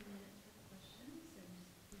 15 minutes for questions, and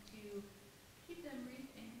just to keep them brief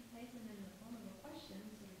and concise and in the form of a question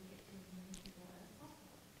so we can get to as many people as possible.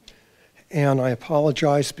 And I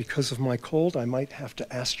apologize, because of my cold, I might have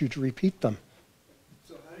to ask you to repeat them.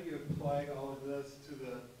 So how do you apply all of this to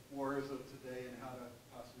the wars of today and how to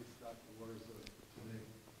possibly stop the wars of today?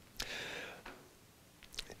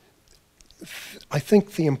 I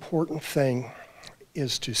think the important thing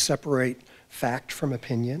is to separate fact from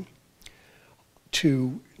opinion,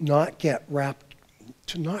 to not get wrapped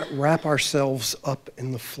to not wrap ourselves up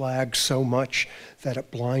in the flag so much that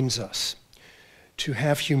it blinds us, to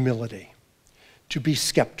have humility, to be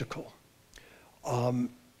skeptical.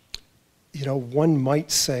 You know, one might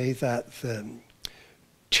say that the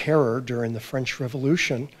terror during the French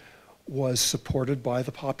Revolution was supported by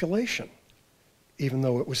the population, even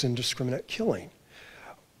though it was indiscriminate killing.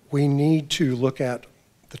 We need to look at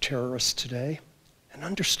the terrorists today and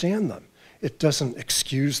understand them. It doesn't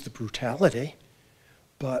excuse the brutality,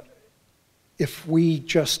 but if we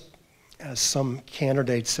just, as some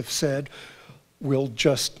candidates have said, we'll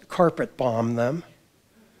just carpet bomb them,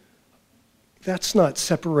 that's not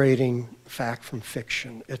separating fact from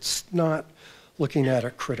fiction. It's not looking at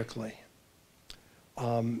it critically.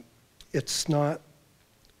 It's not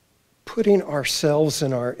putting ourselves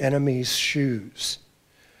in our enemy's shoes.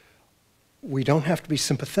 We don't have to be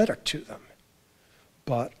sympathetic to them,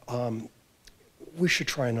 but we should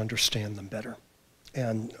try and understand them better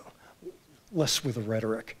and less with the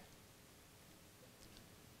rhetoric.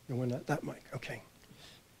 You want that mic? Okay.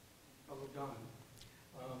 Hello, Don.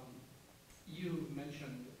 You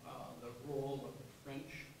mentioned the role of the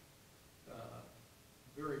French,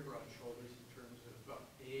 very broad shoulders in terms of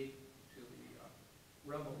aid to the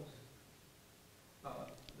rebels.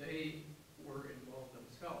 They were involved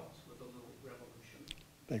themselves with a little revolution.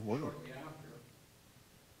 They were. Shortly after.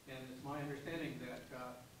 And it's my understanding that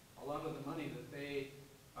a lot of the money that they,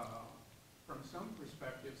 from some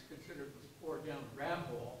perspectives, considered was poured down the rat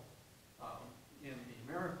hole in the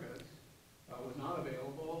Americas was not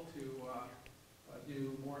available to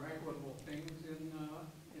do more equitable things in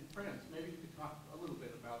France. Maybe you could talk a little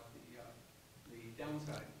bit about the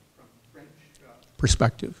downside from French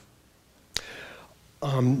perspective.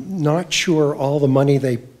 Not sure all the money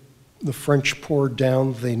the French poured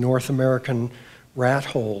down the North American rat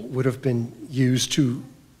hole would have been used to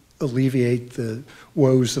alleviate the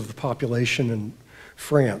woes of the population in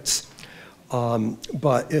France.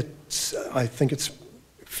 But I think it's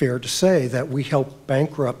fair to say that we helped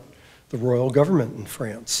bankrupt the royal government in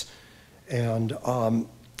France. And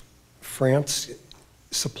France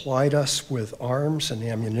supplied us with arms and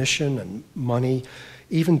ammunition and money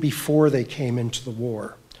even before they came into the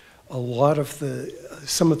war.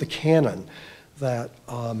 Some of the cannon that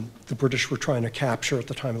the British were trying to capture at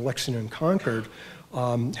the time of Lexington and Concord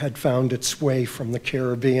had found its way from the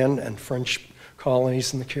Caribbean and French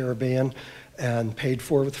colonies in the Caribbean and paid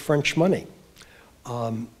for with French money.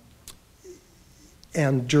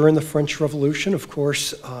 And during the French Revolution, of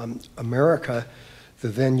course, America, the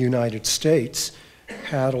then United States,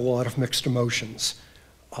 had a lot of mixed emotions.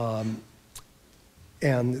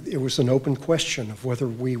 And it was an open question of whether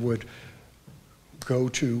we would go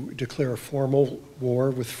to declare a formal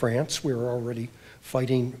war with France. We were already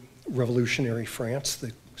fighting revolutionary France,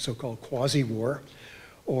 the so-called quasi-war,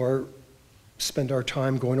 or spend our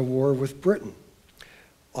time going to war with Britain.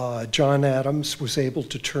 John Adams was able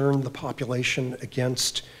to turn the population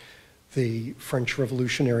against the French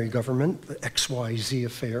revolutionary government, the XYZ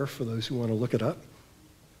affair, for those who want to look it up.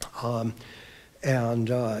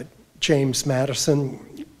 James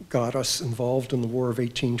Madison got us involved in the War of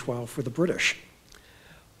 1812 with the British.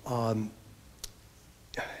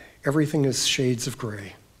 Everything is shades of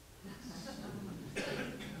gray.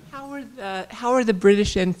 How are the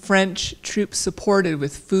British and French troops supported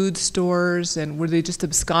with food stores, and were they just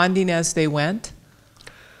absconding as they went?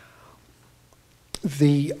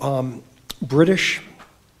 The British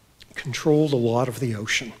controlled a lot of the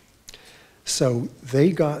ocean. So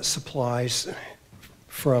they got supplies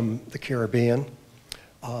from the Caribbean.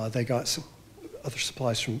 They got some other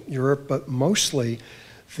supplies from Europe, but mostly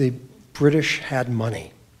the British had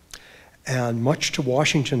money. And much to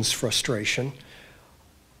Washington's frustration,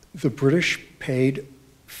 the British paid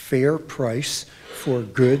fair price for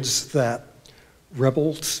goods that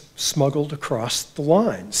rebels smuggled across the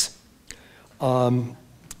lines. And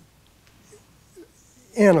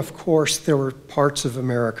of course, there were parts of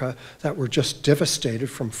America that were just devastated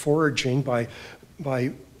from foraging by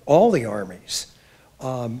all the armies.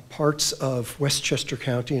 Parts of Westchester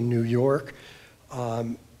County in New York,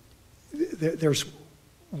 there's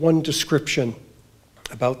one description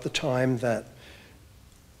about the time that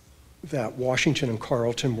Washington and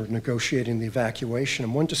Carleton were negotiating the evacuation,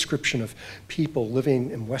 and one description of people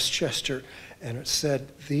living in Westchester, and it said,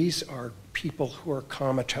 these are people who are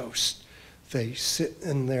comatose. They sit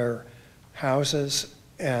in their houses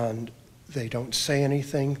and they don't say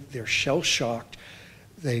anything. They're shell-shocked.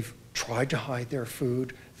 They've tried to hide their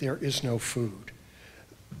food. There is no food.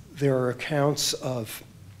 There are accounts of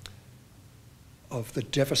the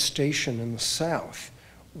devastation in the South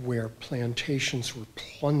where plantations were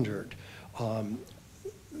plundered.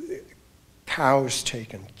 Cows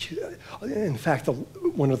taken. In fact,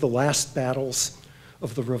 one of the last battles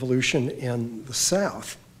of the Revolution in the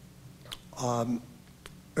South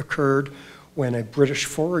occurred when a British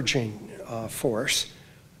foraging force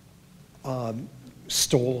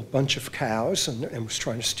stole a bunch of cows and was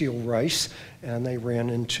trying to steal rice, and they ran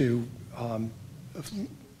into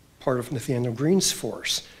part of Nathaniel Greene's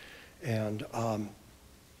force. And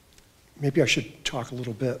maybe I should talk a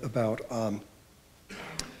little bit about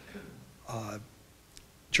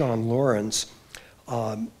John Laurens.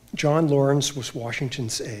 John Laurens was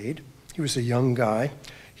Washington's aide. He was a young guy.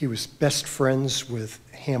 He was best friends with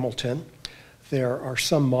Hamilton. There are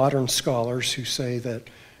some modern scholars who say that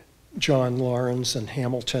John Laurens and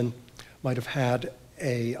Hamilton might have had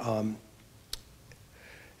a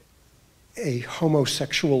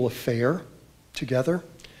homosexual affair together.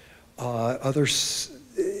 Others,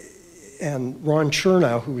 and Ron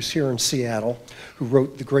Chernow, who was here in Seattle, who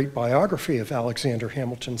wrote the great biography of Alexander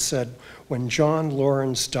Hamilton, said when John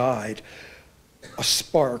Laurens died, a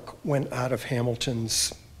spark went out of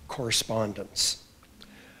Hamilton's correspondence.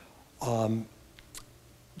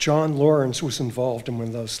 John Laurens was involved in one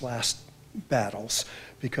of those last battles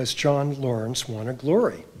because John Laurens wanted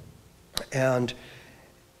glory. And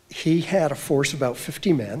he had a force of about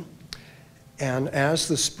 50 men, and as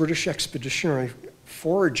this British Expeditionary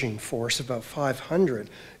Foraging Force, about 500,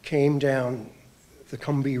 came down the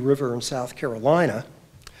Combahee River in South Carolina,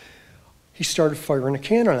 he started firing a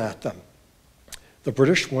cannon at them. The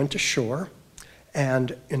British went ashore,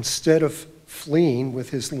 and instead of fleeing with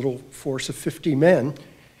his little force of 50 men,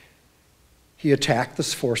 he attacked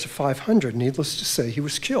this force of 500. Needless to say, he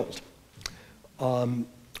was killed.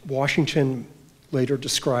 Washington later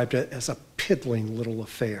described it as a piddling little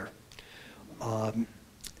affair.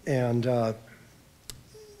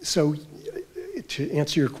 So to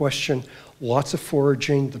answer your question, lots of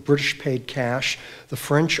foraging. The British paid cash. The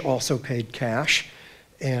French also paid cash.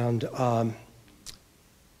 And there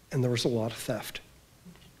was a lot of theft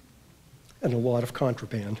and a lot of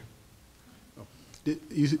contraband.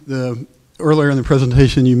 Earlier in the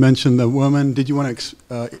presentation, you mentioned the woman. Did you want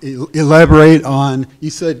to elaborate on, you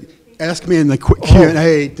said, ask me in the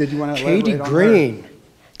Q&A, did you want to elaborate on Katie Green.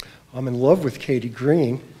 I'm in love with Katie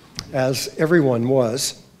Green, as everyone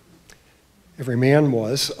was. Every man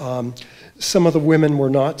was. Some of the women were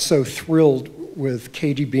not so thrilled with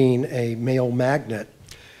Katie being a male magnet.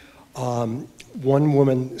 One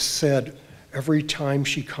woman said, every time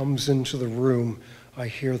she comes into the room, I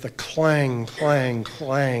hear the clang, clang,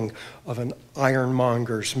 clang of an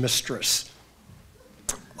ironmonger's mistress,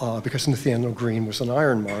 because Nathaniel Greene was an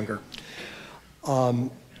ironmonger.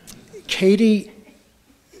 Katie,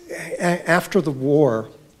 after the war,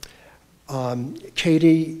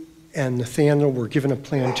 Katie and Nathaniel were given a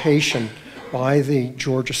plantation by the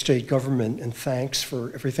Georgia state government in thanks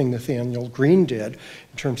for everything Nathaniel Greene did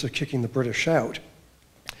in terms of kicking the British out.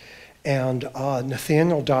 And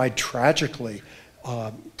Nathaniel died tragically,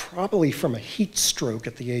 probably from a heat stroke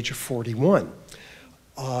at the age of 41.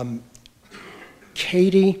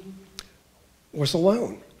 Katie was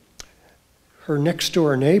alone. Her next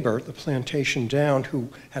door neighbor, the plantation down, who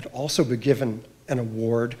had also been given an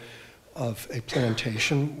award of a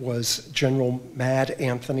plantation, was General Mad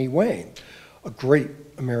Anthony Wayne, a great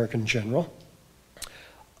American general.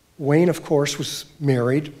 Wayne, of course, was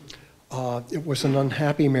married. It was an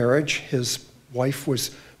unhappy marriage. His wife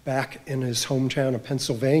was back in his hometown of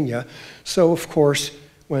Pennsylvania. So, of course,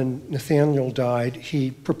 when Nathaniel died,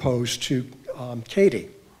 he proposed to Katie.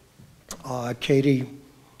 Katie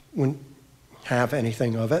wouldn't have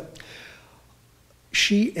anything of it.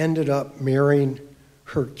 She ended up marrying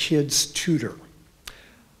her kid's tutor.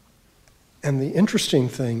 And the interesting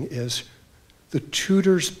thing is the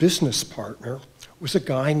tutor's business partner was a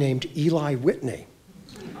guy named Eli Whitney.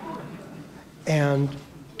 And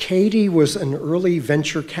Katie was an early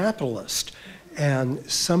venture capitalist, and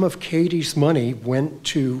some of Katie's money went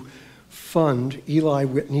to fund Eli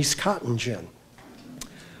Whitney's cotton gin.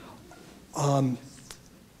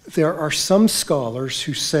 There are some scholars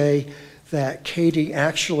who say that Katie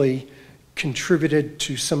actually contributed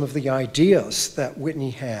to some of the ideas that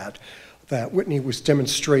Whitney had, that Whitney was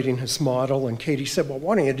demonstrating his model, and Katie said, well,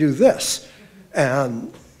 why don't you do this?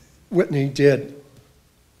 And Whitney did,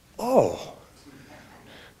 oh,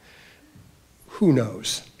 who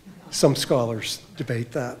knows? Some scholars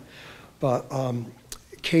debate that. But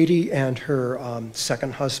Katie and her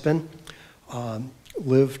second husband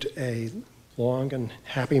lived a long and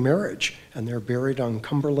happy marriage, and they're buried on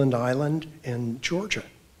Cumberland Island in Georgia.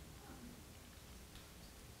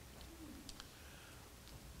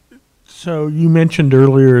 So you mentioned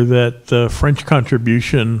earlier that the French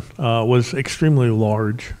contribution was extremely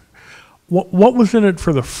large. What was in it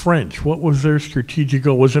for the French? What was their strategic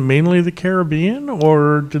goal? Was it mainly the Caribbean,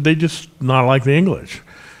 or did they just not like the English?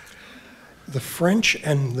 The French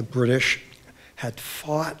and the British had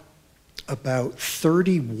fought about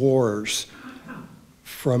 30 wars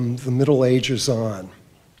from the Middle Ages on.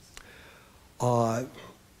 One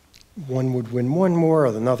would win one war,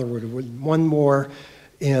 another would win one more.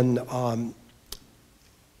 In the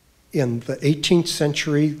 18th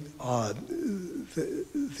century,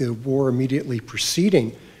 the war immediately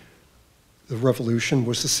preceding the Revolution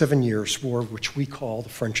was the 7 Years' War, which we call the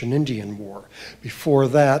French and Indian War. Before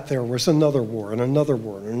that, there was another war and another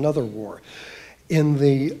war and another war. In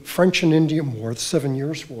the French and Indian War, the 7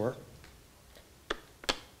 Years' War,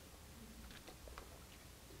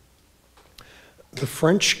 the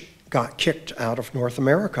French got kicked out of North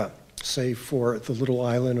America, save for the little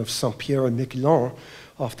island of Saint-Pierre and Miquelon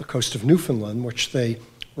off the coast of Newfoundland, which they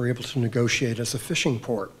were able to negotiate as a fishing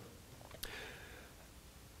port.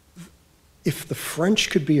 If the French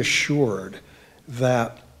could be assured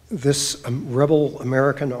that this rebel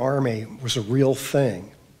American army was a real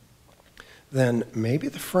thing, then maybe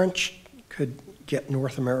the French could get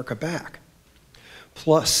North America back.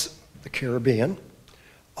 Plus the Caribbean.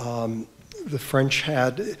 The French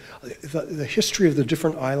had, the history of the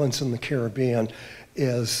different islands in the Caribbean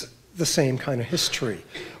is the same kind of history.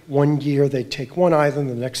 One year they'd take one island,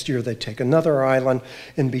 the next year they'd take another island.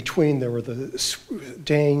 In between there were the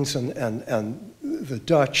Danes and the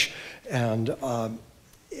Dutch, and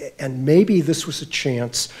maybe this was a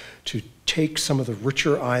chance to take some of the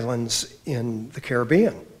richer islands in the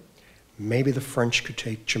Caribbean. Maybe the French could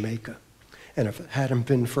take Jamaica. And if it hadn't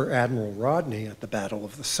been for Admiral Rodney at the Battle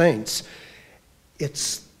of the Saints,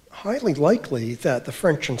 it's highly likely that the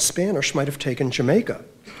French and Spanish might have taken Jamaica,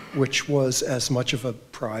 which was as much of a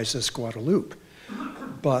prize as Guadeloupe.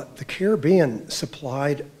 But the Caribbean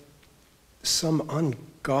supplied some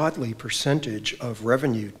ungodly percentage of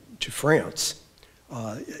revenue to France.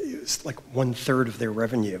 It was like 1/3 of their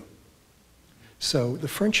revenue. So the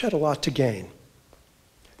French had a lot to gain.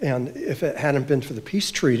 And if it hadn't been for the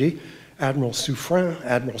peace treaty, Admiral Suffren,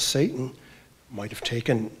 Admiral Satan, might have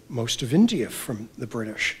taken most of India from the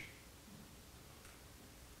British.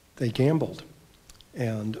 They gambled.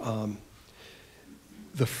 And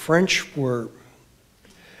the French were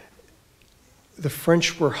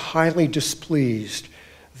highly displeased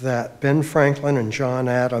that Ben Franklin and John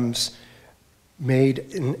Adams made,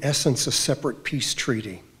 in essence, a separate peace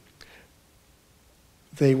treaty.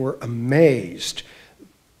 They were amazed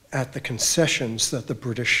at the concessions that the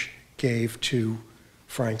British gave to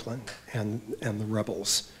Franklin and the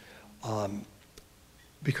rebels,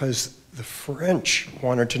 because the French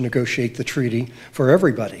wanted to negotiate the treaty for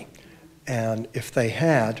everybody, and if they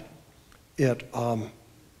had, it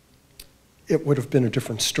would have been a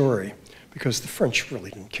different story, because the French really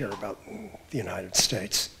didn't care about the United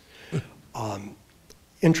States.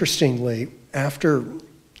 Interestingly, after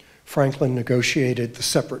Franklin negotiated the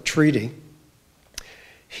separate treaty,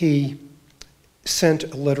 he sent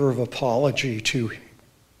a letter of apology to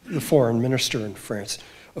the foreign minister of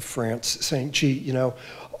France, saying, gee, you know,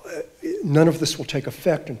 none of this will take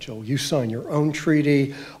effect until you sign your own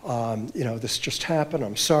treaty. You know, this just happened,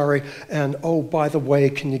 I'm sorry. And oh, by the way,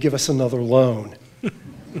 can you give us another loan?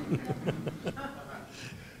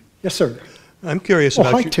 Yes, sir. I'm curious Oh,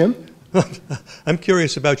 about hi, Tim. I'm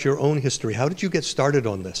curious about your own history. How did you get started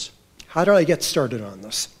on this? How did I get started on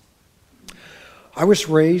this? I was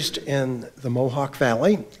raised in the Mohawk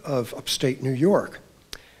Valley of upstate New York,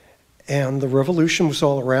 and the revolution was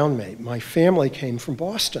all around me. My family came from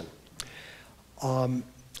Boston. The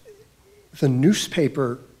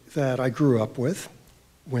newspaper that I grew up with,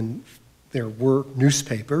 when there were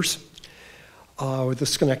newspapers, the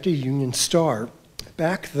Schenectady Union Star,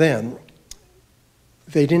 back then,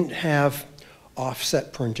 they didn't have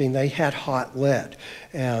offset printing. They had hot lead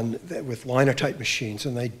and with linotype machines,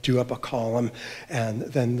 and they'd do up a column, and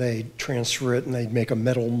then they'd transfer it, and they'd make a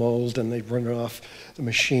metal mold, and they'd run it off the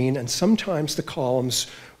machine, and sometimes the columns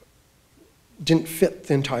didn't fit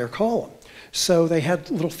the entire column. So they had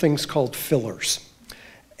little things called fillers,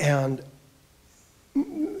 and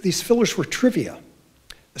these fillers were trivia,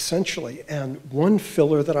 essentially, and one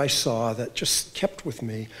filler that I saw that just kept with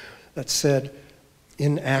me that said,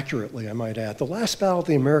 inaccurately, I might add, the last battle of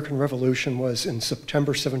the American Revolution was in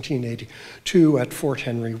September 1782 at Fort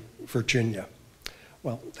Henry, Virginia.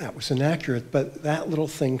 Well, that was inaccurate, but that little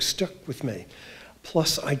thing stuck with me.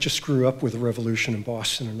 Plus, I just grew up with the revolution in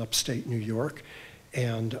Boston and upstate New York,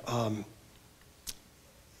 and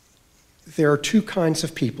there are two kinds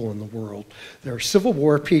of people in the world. There are Civil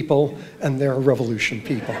War people and there are Revolution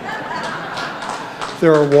people.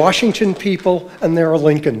 There are Washington people and there are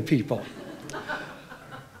Lincoln people.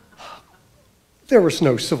 There was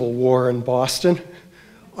no Civil War in Boston.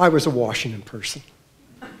 I was a Washington person.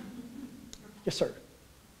 Yes, sir.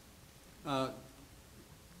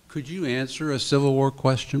 Could you answer a Civil War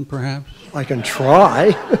question, perhaps? I can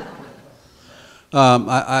try.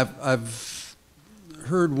 I've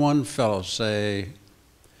heard one fellow say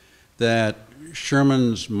that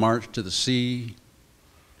Sherman's march to the sea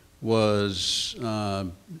was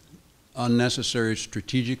unnecessary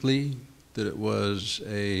strategically, that it was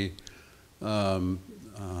a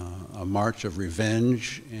march of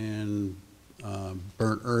revenge and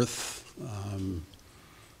burnt earth,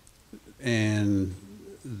 and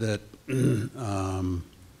that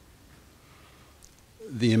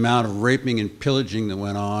the amount of raping and pillaging that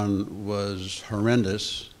went on was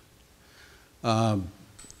horrendous, that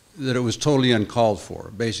it was totally uncalled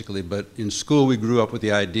for, basically. But in school we grew up with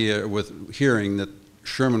the idea, with hearing that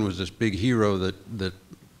Sherman was this big hero that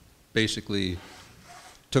basically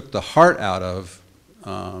took the heart out of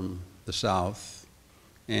the South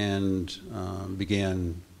and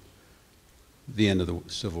began the end of the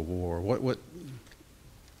Civil War. What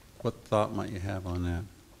thought might you have on that?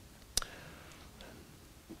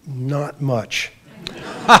 Not much.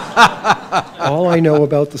 All I know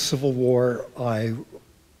about the Civil War, I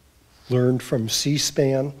learned from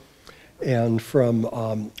C-SPAN and from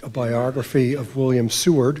a biography of William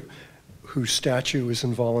Seward, whose statue is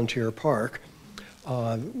in Volunteer Park,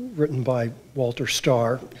 written by Walter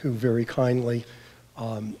Starr, who very kindly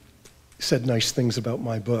said nice things about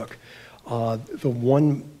my book. The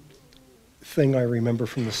one thing I remember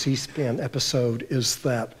from the C-SPAN episode is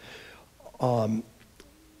that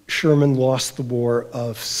Sherman lost the war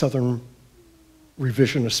of Southern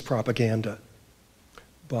revisionist propaganda,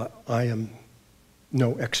 but I am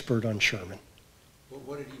no expert on Sherman. Well,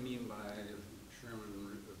 what did he mean by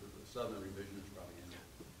Sherman, Southern revisionist propaganda?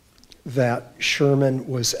 That Sherman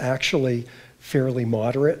was actually fairly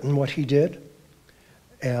moderate in what he did,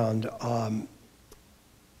 and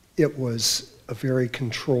it was a very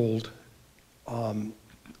controlled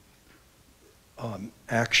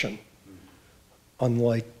action,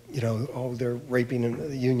 unlike, you know, oh, they're raping, and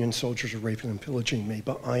the Union soldiers are raping and pillaging me,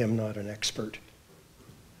 but I am not an expert.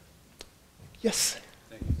 Yes?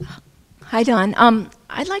 Hi, Don.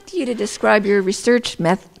 I'd like you to describe your research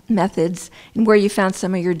methods and where you found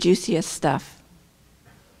some of your juiciest stuff.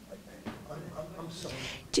 I'm sorry.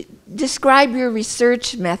 Describe your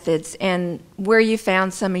research methods and where you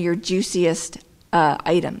found some of your juiciest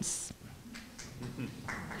items.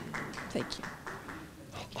 Thank you.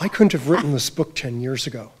 I couldn't have written this book 10 years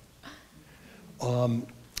ago.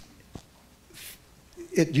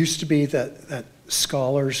 It used to be that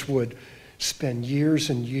scholars would spend years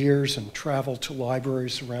and years and travel to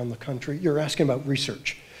libraries around the country. You're asking about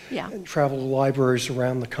research. Yeah. And travel to libraries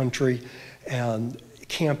around the country and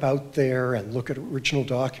camp out there and look at original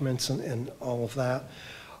documents and all of that.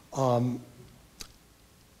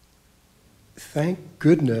 Thank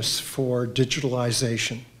goodness for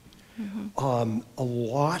digitalization. Mm-hmm. A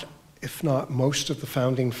lot, if not most, of the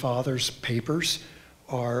Founding Fathers' papers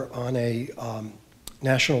are on a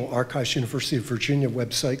National Archives University of Virginia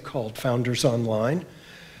website called Founders Online.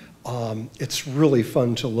 It's really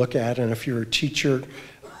fun to look at, and if you're a teacher,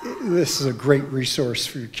 this is a great resource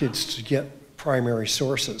for your kids to get primary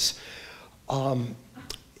sources.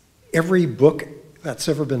 Every book that's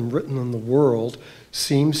ever been written in the world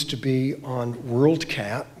seems to be on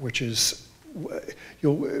WorldCat, which is,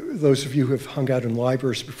 those of you who have hung out in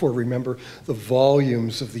libraries before remember the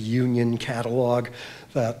volumes of the Union catalog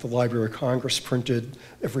that the Library of Congress printed,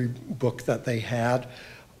 every book that they had.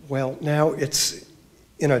 Well, now it's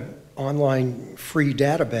in an online free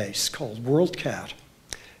database called WorldCat,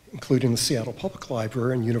 including the Seattle Public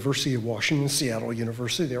Library and University of Washington, Seattle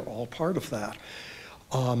University. They're all part of that.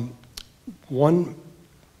 One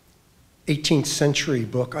 18th century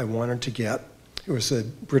book I wanted to get, it was a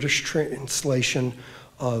British translation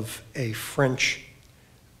of a French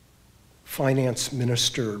finance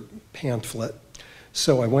minister pamphlet.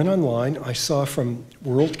 So I went online, I saw from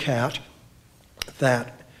WorldCat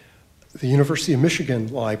that the University of Michigan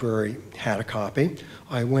Library had a copy.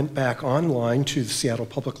 I went back online to the Seattle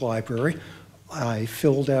Public Library. I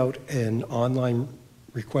filled out an online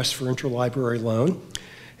request for interlibrary loan,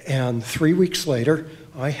 and 3 weeks later,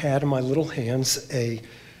 I had in my little hands a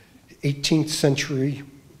 18th century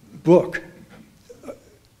book.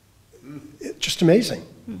 Just amazing,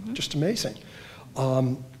 just amazing.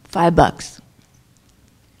 $5.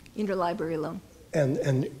 Interlibrary loan.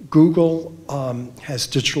 and Google has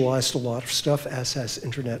digitalized a lot of stuff, as has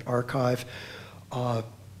Internet Archive.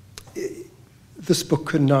 This book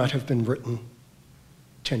could not have been written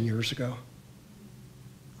 10 years ago,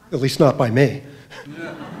 at least not by me.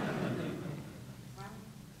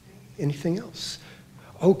 Anything else?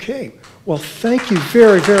 Okay, well, thank you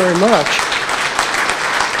very, very much.